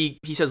called, he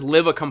says,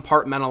 live a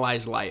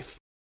compartmentalized life.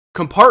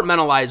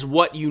 Compartmentalize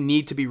what you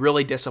need to be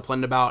really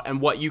disciplined about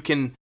and what you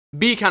can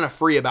be kind of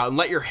free about, and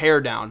let your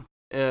hair down.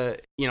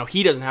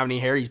 He doesn't have any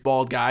hair. He's a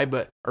bald guy,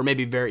 or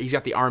maybe he's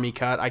got the army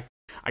cut.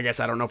 I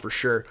guess I don't know for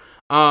sure.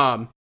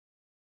 But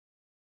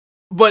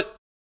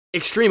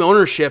extreme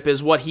ownership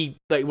is what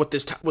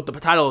the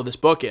title of this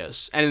book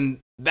is. And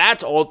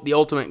that's all the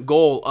ultimate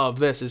goal of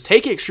this is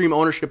take extreme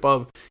ownership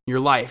of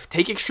your life.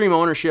 Take extreme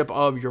ownership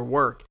of your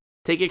work.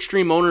 Take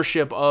extreme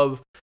ownership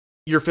of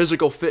your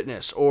physical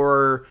fitness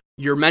or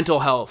your mental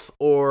health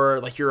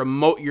or like your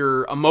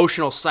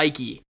emotional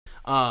psyche.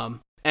 And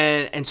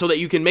so that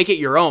you can make it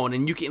your own,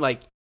 and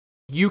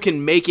you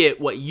can make it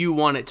what you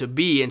want it to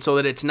be. And so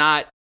that it's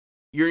not,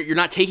 you're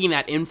not taking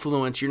that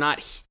influence. You're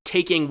not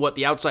taking what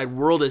the outside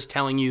world is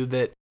telling you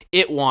that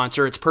it wants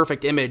or its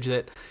perfect image,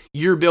 that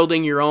you're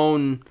building your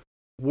own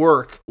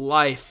work,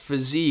 life,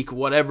 physique,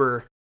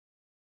 whatever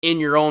in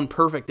your own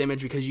perfect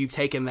image because you've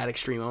taken that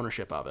extreme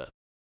ownership of it.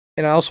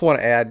 And I also want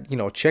to add,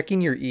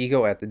 checking your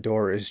ego at the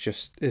door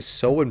is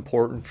so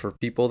important for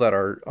people that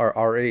are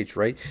our age,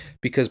 right?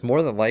 Because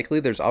more than likely,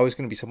 there's always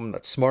going to be someone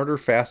that's smarter,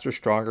 faster,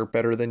 stronger,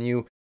 better than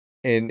you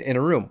in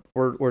a room.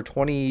 We're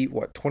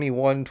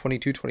 21,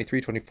 22,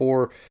 23,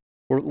 24.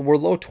 We're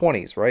low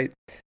 20s, right?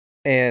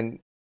 And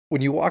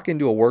when you walk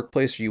into a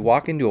workplace or you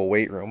walk into a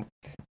weight room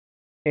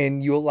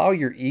and you allow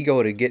your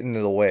ego to get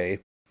into the way,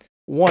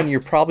 one, you're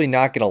probably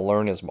not going to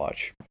learn as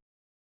much.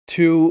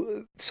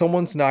 Two,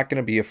 someone's not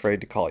going to be afraid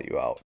to call you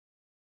out.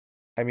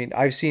 I mean,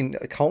 I've seen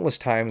countless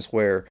times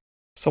where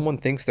someone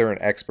thinks they're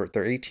an expert.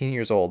 They're 18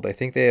 years old. They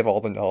think they have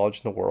all the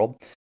knowledge in the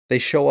world. They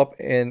show up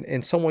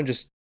and someone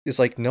just is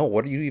like, no,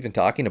 what are you even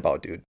talking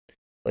about, dude?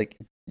 Like,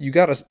 you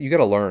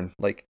gotta learn.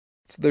 Like,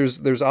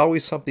 there's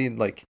always something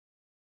like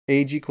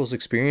age equals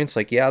experience.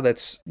 Like, yeah,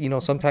 that's,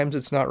 sometimes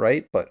it's not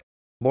right, but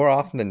more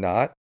often than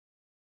not,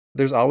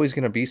 there's always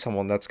going to be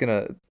someone that's going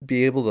to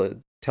be able to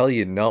tell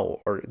you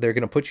no, or they're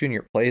going to put you in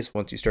your place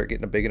once you start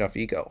getting a big enough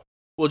ego.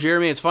 Well,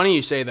 Jeremy, it's funny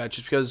you say that,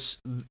 just because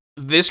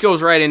this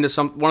goes right into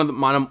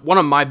one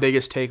of my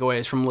biggest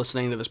takeaways from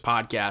listening to this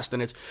podcast,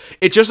 and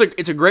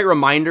it's a great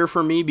reminder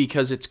for me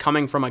because it's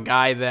coming from a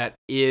guy that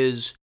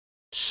is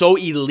so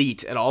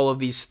elite at all of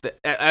these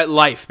at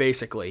life.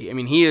 Basically, I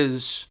mean, he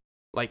is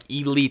like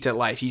elite at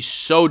life. He's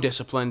so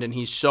disciplined, and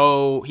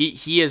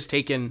he has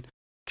taken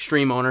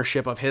extreme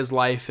ownership of his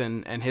life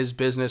and his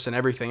business and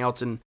everything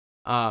else. And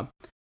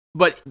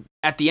but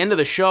at the end of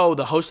the show,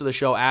 the host of the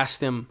show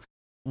asked him,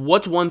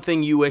 what's one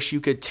thing you wish you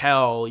could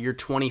tell your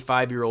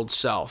 25-year-old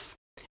self?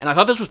 And I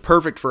thought this was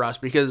perfect for us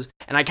because,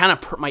 and I kind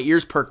of, my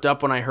ears perked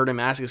up when I heard him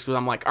ask this, because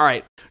I'm like, all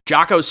right,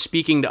 Jocko's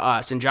speaking to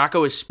us, and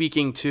Jocko is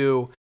speaking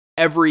to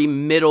every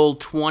middle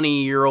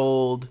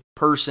 20-year-old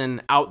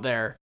person out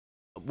there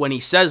when he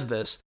says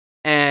this.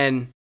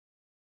 And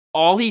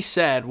all he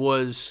said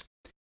was,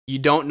 you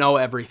don't know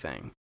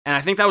everything. And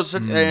I think that was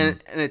such, and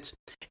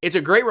it's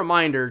a great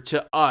reminder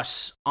to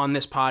us on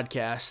this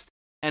podcast.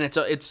 And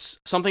it's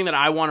something that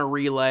I want to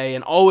relay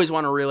and always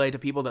want to relay to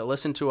people that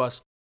listen to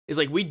us, is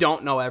like, we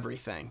don't know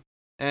everything.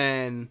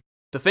 And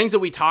the things that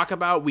we talk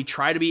about, we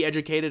try to be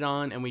educated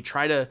on, and we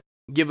try to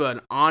give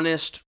an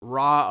honest,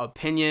 raw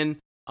opinion,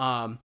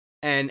 and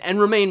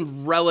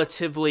remain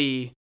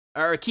relatively,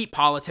 or keep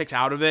politics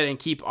out of it and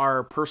keep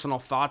our personal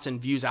thoughts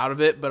and views out of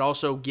it, but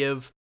also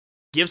give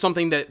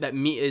something that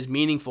is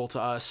meaningful to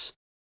us.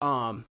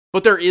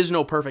 But there is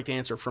no perfect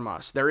answer from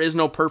us. There is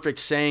no perfect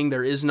saying.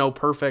 There is no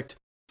perfect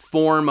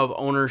form of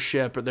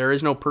ownership. There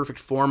is no perfect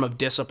form of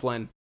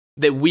discipline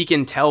that we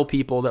can tell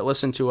people that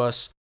listen to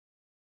us,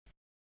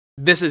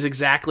 this is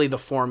exactly the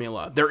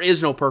formula. There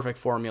is no perfect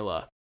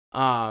formula.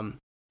 And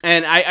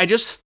I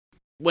just,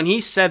 when he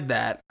said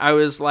that, I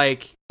was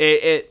like,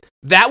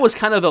 that was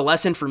kind of the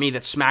lesson for me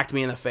that smacked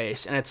me in the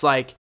face. And it's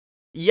like,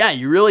 yeah,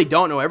 you really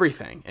don't know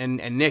everything.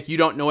 And Nick, you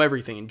don't know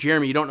everything. And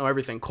Jeremy, you don't know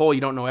everything. Cole, you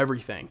don't know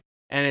everything.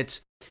 And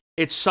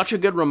it's such a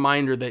good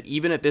reminder that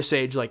even at this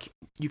age, like,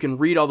 you can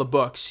read all the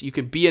books, you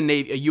can be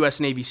a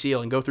U.S. Navy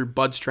SEAL and go through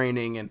BUDS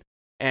training,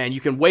 and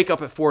you can wake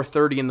up at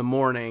 4:30 in the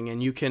morning,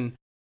 and you can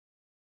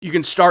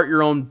start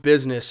your own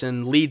business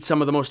and lead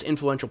some of the most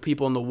influential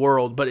people in the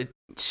world, but it's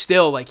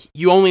still, like,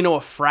 you only know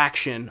a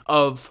fraction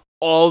of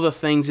all the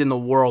things in the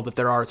world that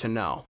there are to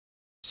know.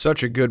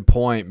 Such a good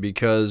point,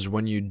 because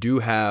when you do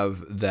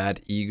have that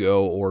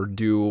ego or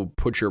do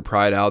put your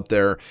pride out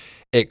there,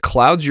 it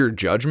clouds your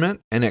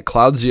judgment and it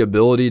clouds the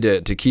ability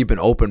to keep an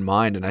open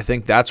mind. And I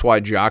think that's why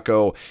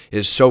Jocko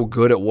is so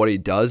good at what he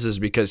does, is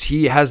because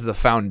he has the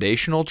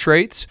foundational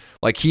traits.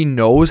 Like, he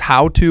knows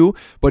how to,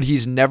 but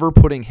he's never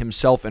putting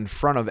himself in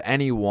front of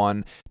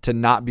anyone to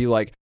not be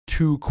like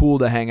too cool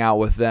to hang out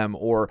with them,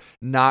 or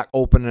not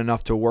open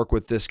enough to work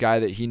with this guy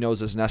that he knows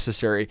is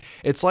necessary.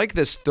 It's like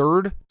this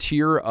third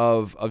tier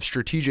of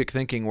strategic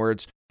thinking, where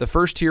it's, the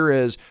first tier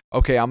is,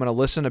 okay, I'm going to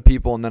listen to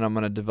people and then I'm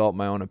going to develop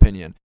my own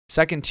opinion.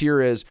 Second tier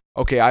is,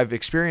 okay, I've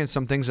experienced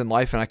some things in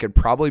life and I could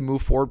probably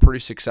move forward pretty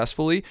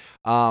successfully,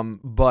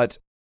 but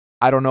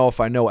I don't know if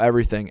I know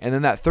everything. And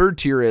then that third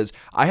tier is,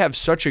 I have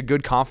such a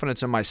good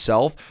confidence in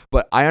myself,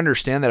 but I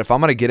understand that if I'm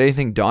going to get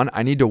anything done,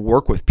 I need to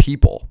work with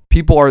people.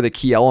 People are the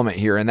key element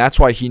here. And that's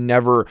why he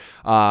never,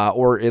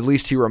 or at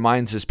least he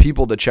reminds his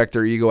people to check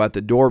their ego at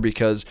the door,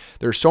 because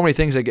there's so many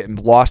things that get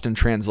lost in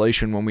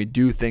translation when we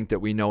do think that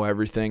we know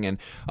everything. And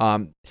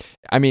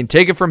I mean,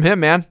 take it from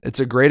him, man.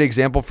 It's a great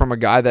example from a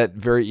guy that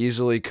very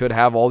easily could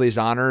have all these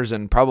honors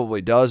and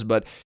probably does,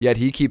 but yet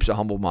he keeps a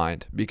humble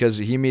mind, because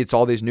he meets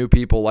all these new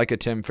people like a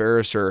Tim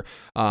Ferriss, or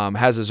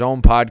has his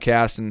own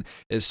podcast and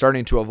is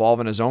starting to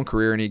evolve in his own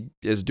career. And he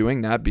is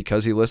doing that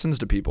because he listens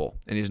to people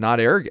and he's not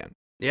arrogant.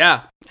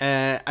 Yeah.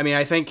 I mean,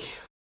 I think,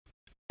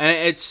 and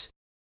it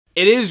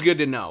is good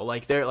to know,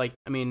 like,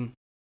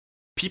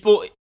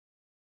 people,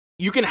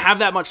 you can have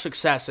that much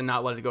success and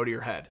not let it go to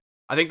your head.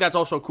 I think that's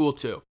also cool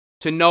too,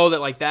 to know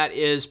that, like, that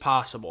is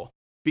possible,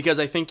 because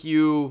I think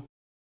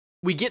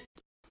we get,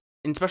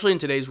 especially in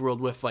today's world,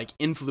 with like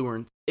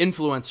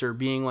influencer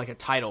being like a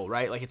title,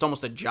 right? Like, it's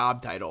almost a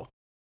job title.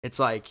 It's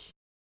like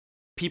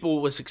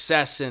people with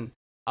success, and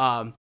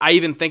I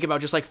even think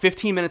about just like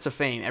 15 minutes of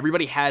fame.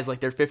 Everybody has like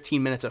their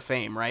 15 minutes of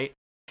fame, right?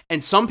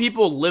 And some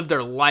people live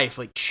their life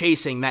like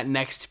chasing that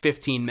next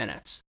 15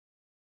 minutes.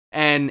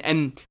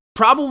 And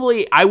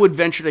probably, I would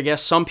venture to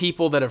guess, some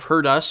people that have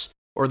heard us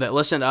or that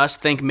listen to us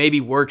think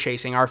maybe we're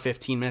chasing our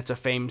 15 minutes of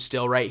fame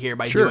still right here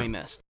by doing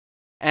this.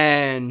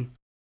 And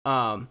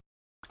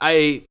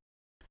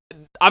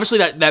obviously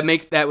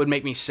that would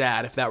make me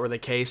sad if that were the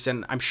case,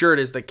 and I'm sure it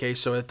is the case.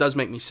 So it does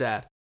make me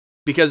sad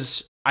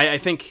because I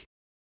think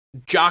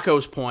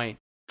Jocko's point,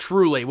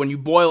 truly, when you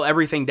boil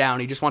everything down,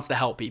 he just wants to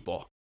help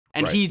people.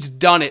 And Right. he's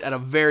done it at a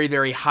very,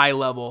 very high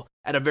level,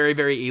 at a very,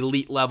 very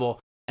elite level.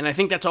 And I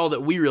think that's all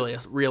that we really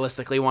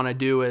realistically want to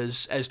do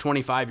as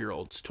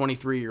 25-year-olds,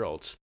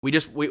 23-year-olds.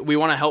 We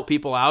want to help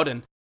people out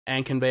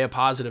and convey a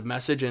positive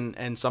message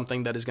and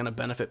something that is going to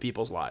benefit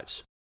people's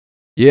lives.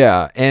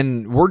 Yeah,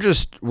 and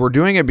we're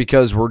doing it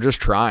because we're just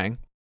trying.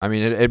 I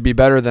mean, it'd be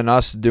better than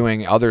us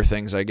doing other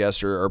things, I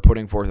guess, or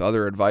putting forth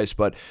other advice.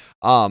 But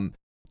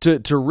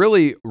to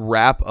really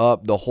wrap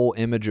up the whole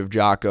image of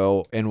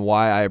Jocko and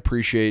why I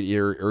appreciate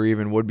or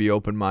even would be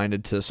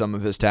open-minded to some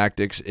of his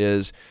tactics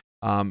is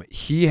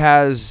he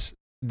has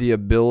the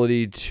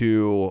ability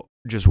to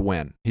just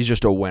win. He's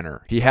just a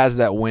winner. He has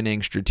that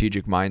winning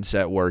strategic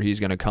mindset where he's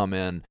going to come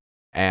in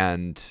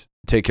and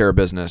take care of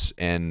business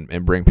and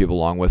bring people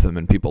along with him,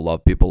 and people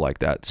love people like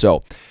that.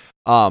 So,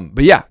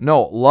 but yeah,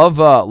 no, love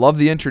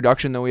the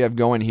introduction that we have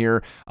going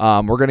here.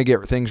 We're gonna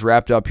get things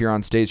wrapped up here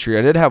on State Street.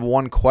 I did have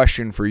one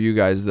question for you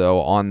guys though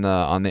on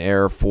the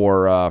air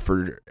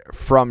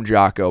from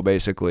Jocko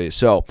basically.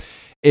 So,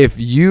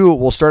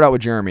 we'll start out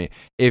with Jeremy.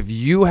 If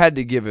you had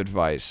to give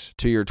advice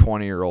to your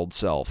 20-year-old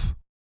self,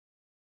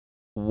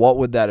 what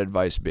would that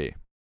advice be?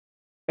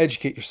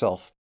 Educate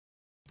yourself.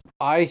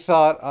 I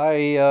thought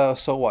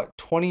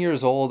 20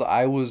 years old,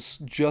 I was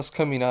just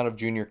coming out of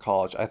junior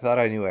college. I thought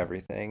I knew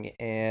everything.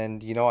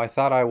 And, I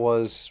thought I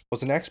was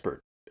an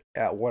expert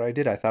at what I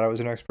did. I thought I was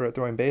an expert at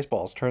throwing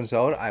baseballs. Turns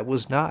out I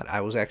was not.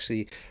 I was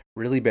actually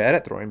really bad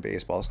at throwing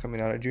baseballs coming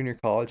out of junior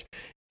college.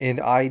 And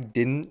I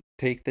didn't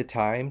take the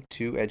time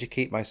to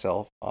educate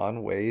myself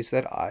on ways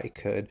that I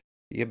could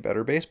be a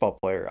better baseball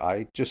player.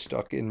 I just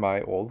stuck in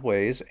my old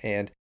ways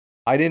and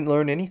I didn't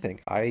learn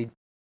anything. I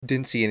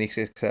didn't see any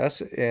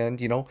success,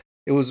 and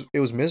it was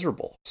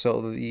miserable.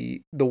 So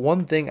the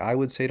one thing I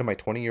would say to my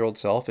 20-year-old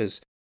self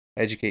is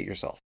educate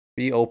yourself.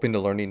 Be open to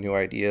learning new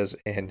ideas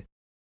and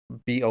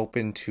be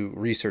open to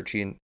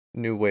researching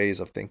new ways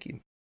of thinking.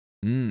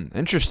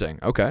 Interesting.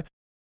 Okay.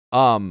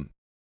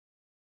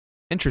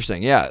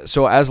 Interesting. Yeah.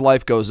 So as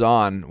life goes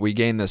on, we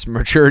gain this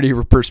maturity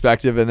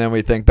perspective, and then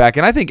we think back.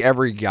 And I think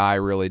every guy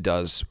really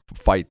does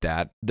fight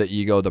the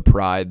ego, the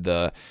pride,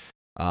 the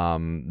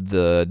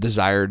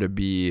desire to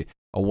be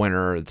a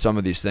winner, some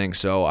of these things.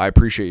 So I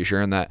appreciate you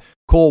sharing that.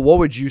 Cole, what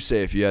would you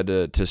say if you had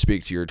to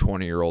speak to your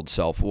 20-year-old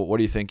self? What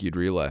do you think you'd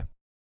relay?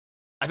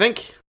 I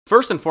think,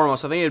 first and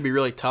foremost, I think it'd be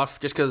really tough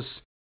just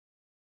because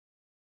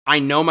I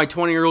know my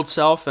 20-year-old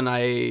self, and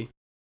I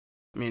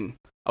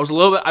was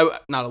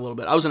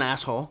I was an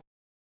asshole,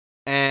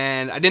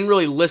 and I didn't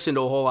really listen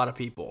to a whole lot of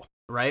people,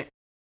 right?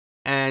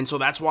 And so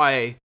that's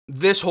why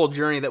this whole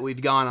journey that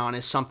we've gone on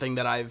is something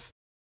that I've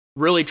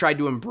really tried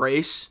to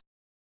embrace,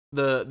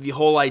 the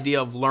whole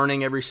idea of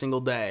learning every single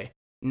day,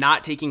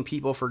 not taking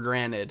people for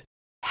granted,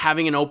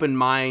 having an open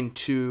mind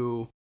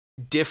to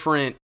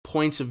different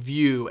points of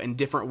view and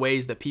different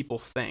ways that people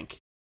think.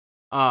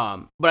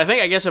 But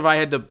I guess if I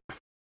had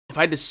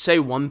to say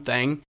one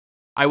thing,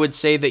 I would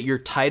say that your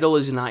title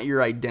is not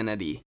your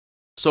identity.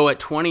 So at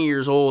 20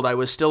 years old, I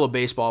was still a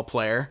baseball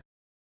player.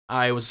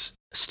 I was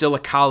still a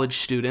college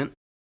student.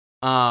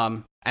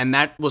 And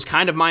that was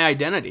kind of my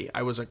identity.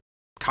 I was a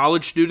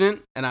college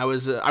student, and I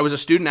was a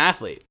student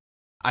athlete.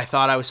 I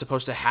thought I was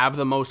supposed to have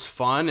the most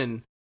fun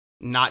and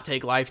not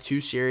take life too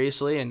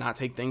seriously and not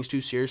take things too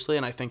seriously,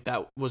 and I think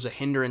that was a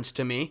hindrance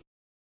to me,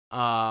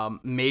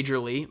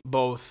 majorly,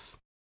 both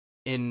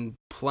in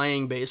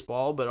playing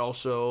baseball, but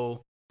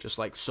also just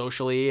like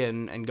socially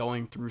and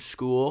going through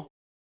school.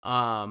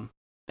 And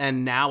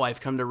now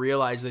I've come to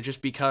realize that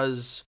just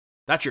because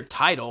that's your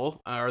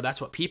title or that's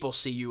what people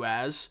see you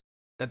as,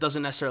 that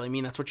doesn't necessarily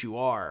mean that's what you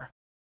are.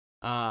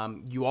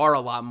 You are a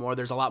lot more.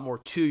 There's a lot more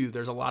to you.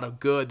 There's a lot of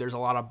good. There's a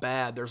lot of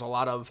bad. There's a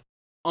lot of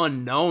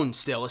unknown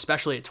still,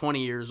 especially at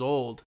 20 years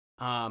old.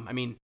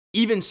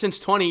 Even since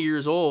 20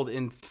 years old,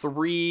 in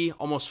 3,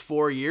 almost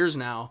 4 years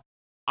now,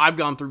 I've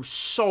gone through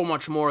so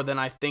much more than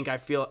I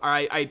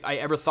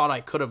ever thought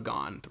I could have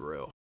gone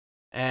through.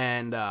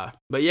 And,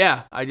 but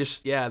yeah,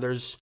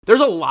 there's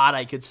a lot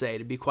I could say,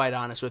 to be quite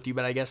honest with you,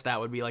 but I guess that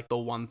would be like the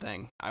one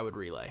thing I would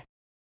relay.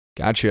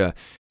 Gotcha.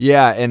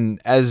 Yeah,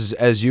 and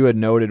as you had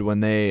noted,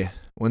 when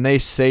they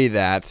say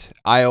that,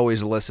 I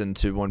always listen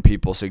to when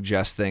people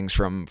suggest things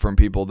from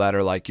people that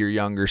are like your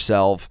younger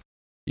self.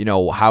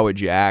 How would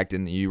you act?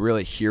 And you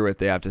really hear what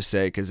they have to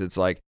say, because it's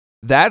like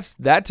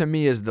that to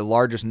me is the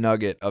largest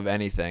nugget of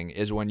anything,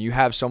 is when you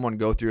have someone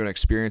go through an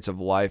experience of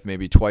life,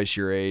 maybe twice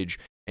your age,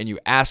 and you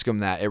ask them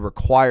that. It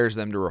requires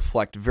them to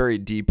reflect very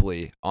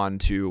deeply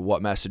onto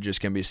what messages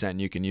can be sent,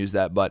 and you can use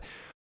that. But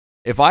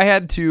if I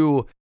had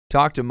to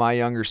talk to my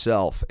younger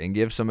self and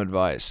give some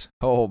advice,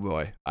 oh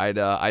boy,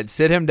 I'd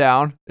sit him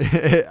down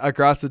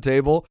across the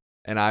table,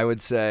 and I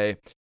would say,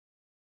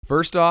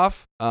 first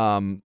off,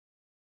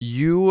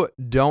 you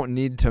don't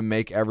need to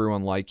make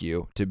everyone like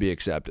you to be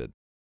accepted.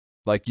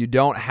 Like, you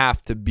don't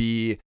have to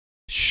be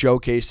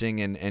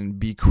showcasing and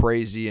be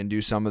crazy and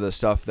do some of the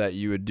stuff that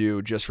you would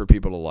do just for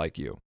people to like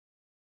you.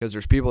 Because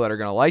there's people that are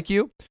going to like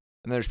you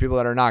and there's people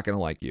that are not going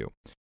to like you.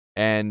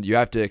 And you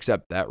have to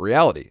accept that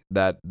reality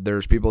that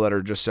there's people that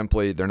are just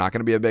simply, they're not going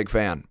to be a big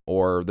fan,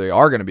 or they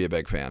are going to be a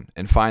big fan,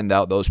 and find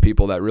out those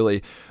people that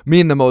really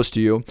mean the most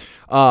to you.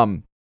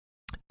 And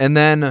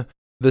then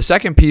the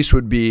second piece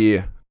would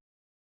be,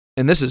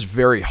 and this is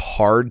very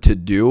hard to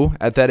do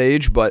at that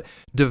age, but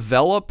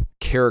develop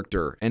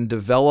character and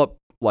develop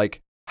like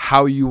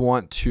how you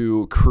want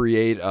to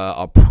create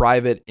a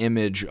private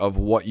image of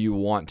what you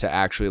want to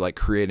actually like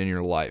create in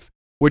your life,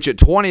 which at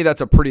 20,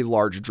 that's a pretty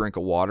large drink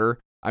of water.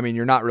 I mean,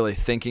 you're not really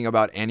thinking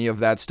about any of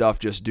that stuff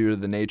just due to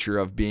the nature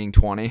of being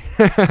 20.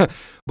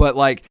 But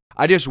like,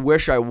 I just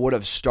wish I would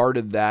have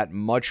started that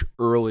much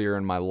earlier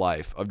in my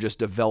life of just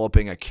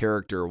developing a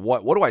character.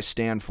 What do I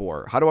stand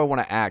for? How do I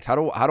want to act? How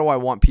do I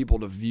want people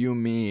to view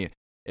me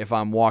if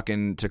I'm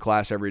walking to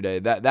class every day?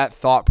 That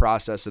thought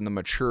process and the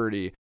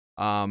maturity,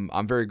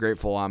 I'm very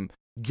grateful I'm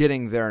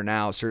getting there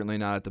now. Certainly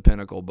not at the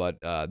pinnacle, but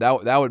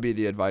that would be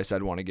the advice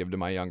I'd want to give to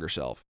my younger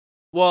self.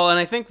 Well, and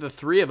I think the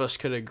three of us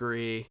could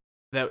agree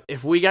that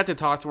if we got to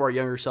talk to our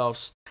younger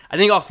selves, I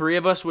think all three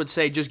of us would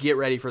say just get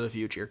ready for the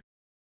future.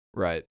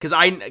 Right. Because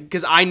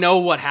I know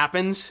what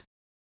happens,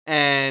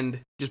 and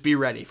just be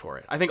ready for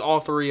it. I think all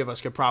three of us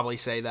could probably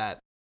say that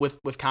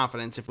with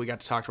confidence if we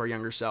got to talk to our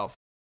younger self.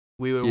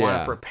 We would want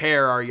to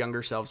prepare our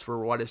younger selves for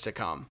what is to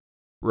come.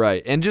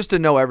 Right. And just to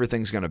know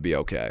everything's going to be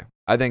okay.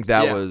 I think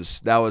that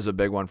was a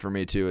big one for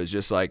me too, is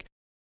just like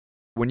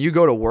when you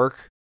go to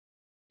work,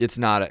 you're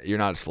not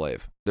a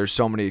slave. There's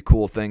so many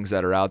cool things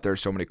that are out there,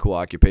 so many cool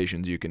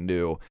occupations you can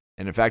do.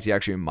 And in fact, you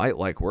actually might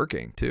like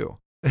working too,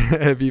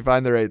 if you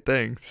find the right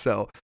thing.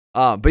 So,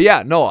 but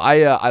yeah, no,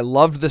 I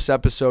loved this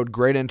episode.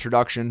 Great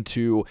introduction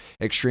to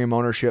Extreme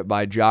Ownership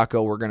by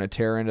Jocko. We're going to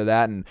tear into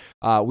that. And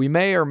we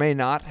may or may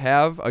not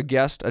have a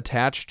guest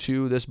attached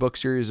to this book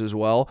series as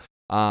well.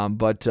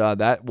 But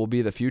that will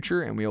be the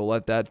future, and we will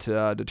let that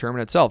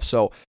determine itself.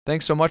 So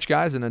thanks so much,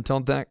 guys. And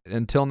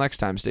until next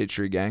time, State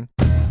Street Gang.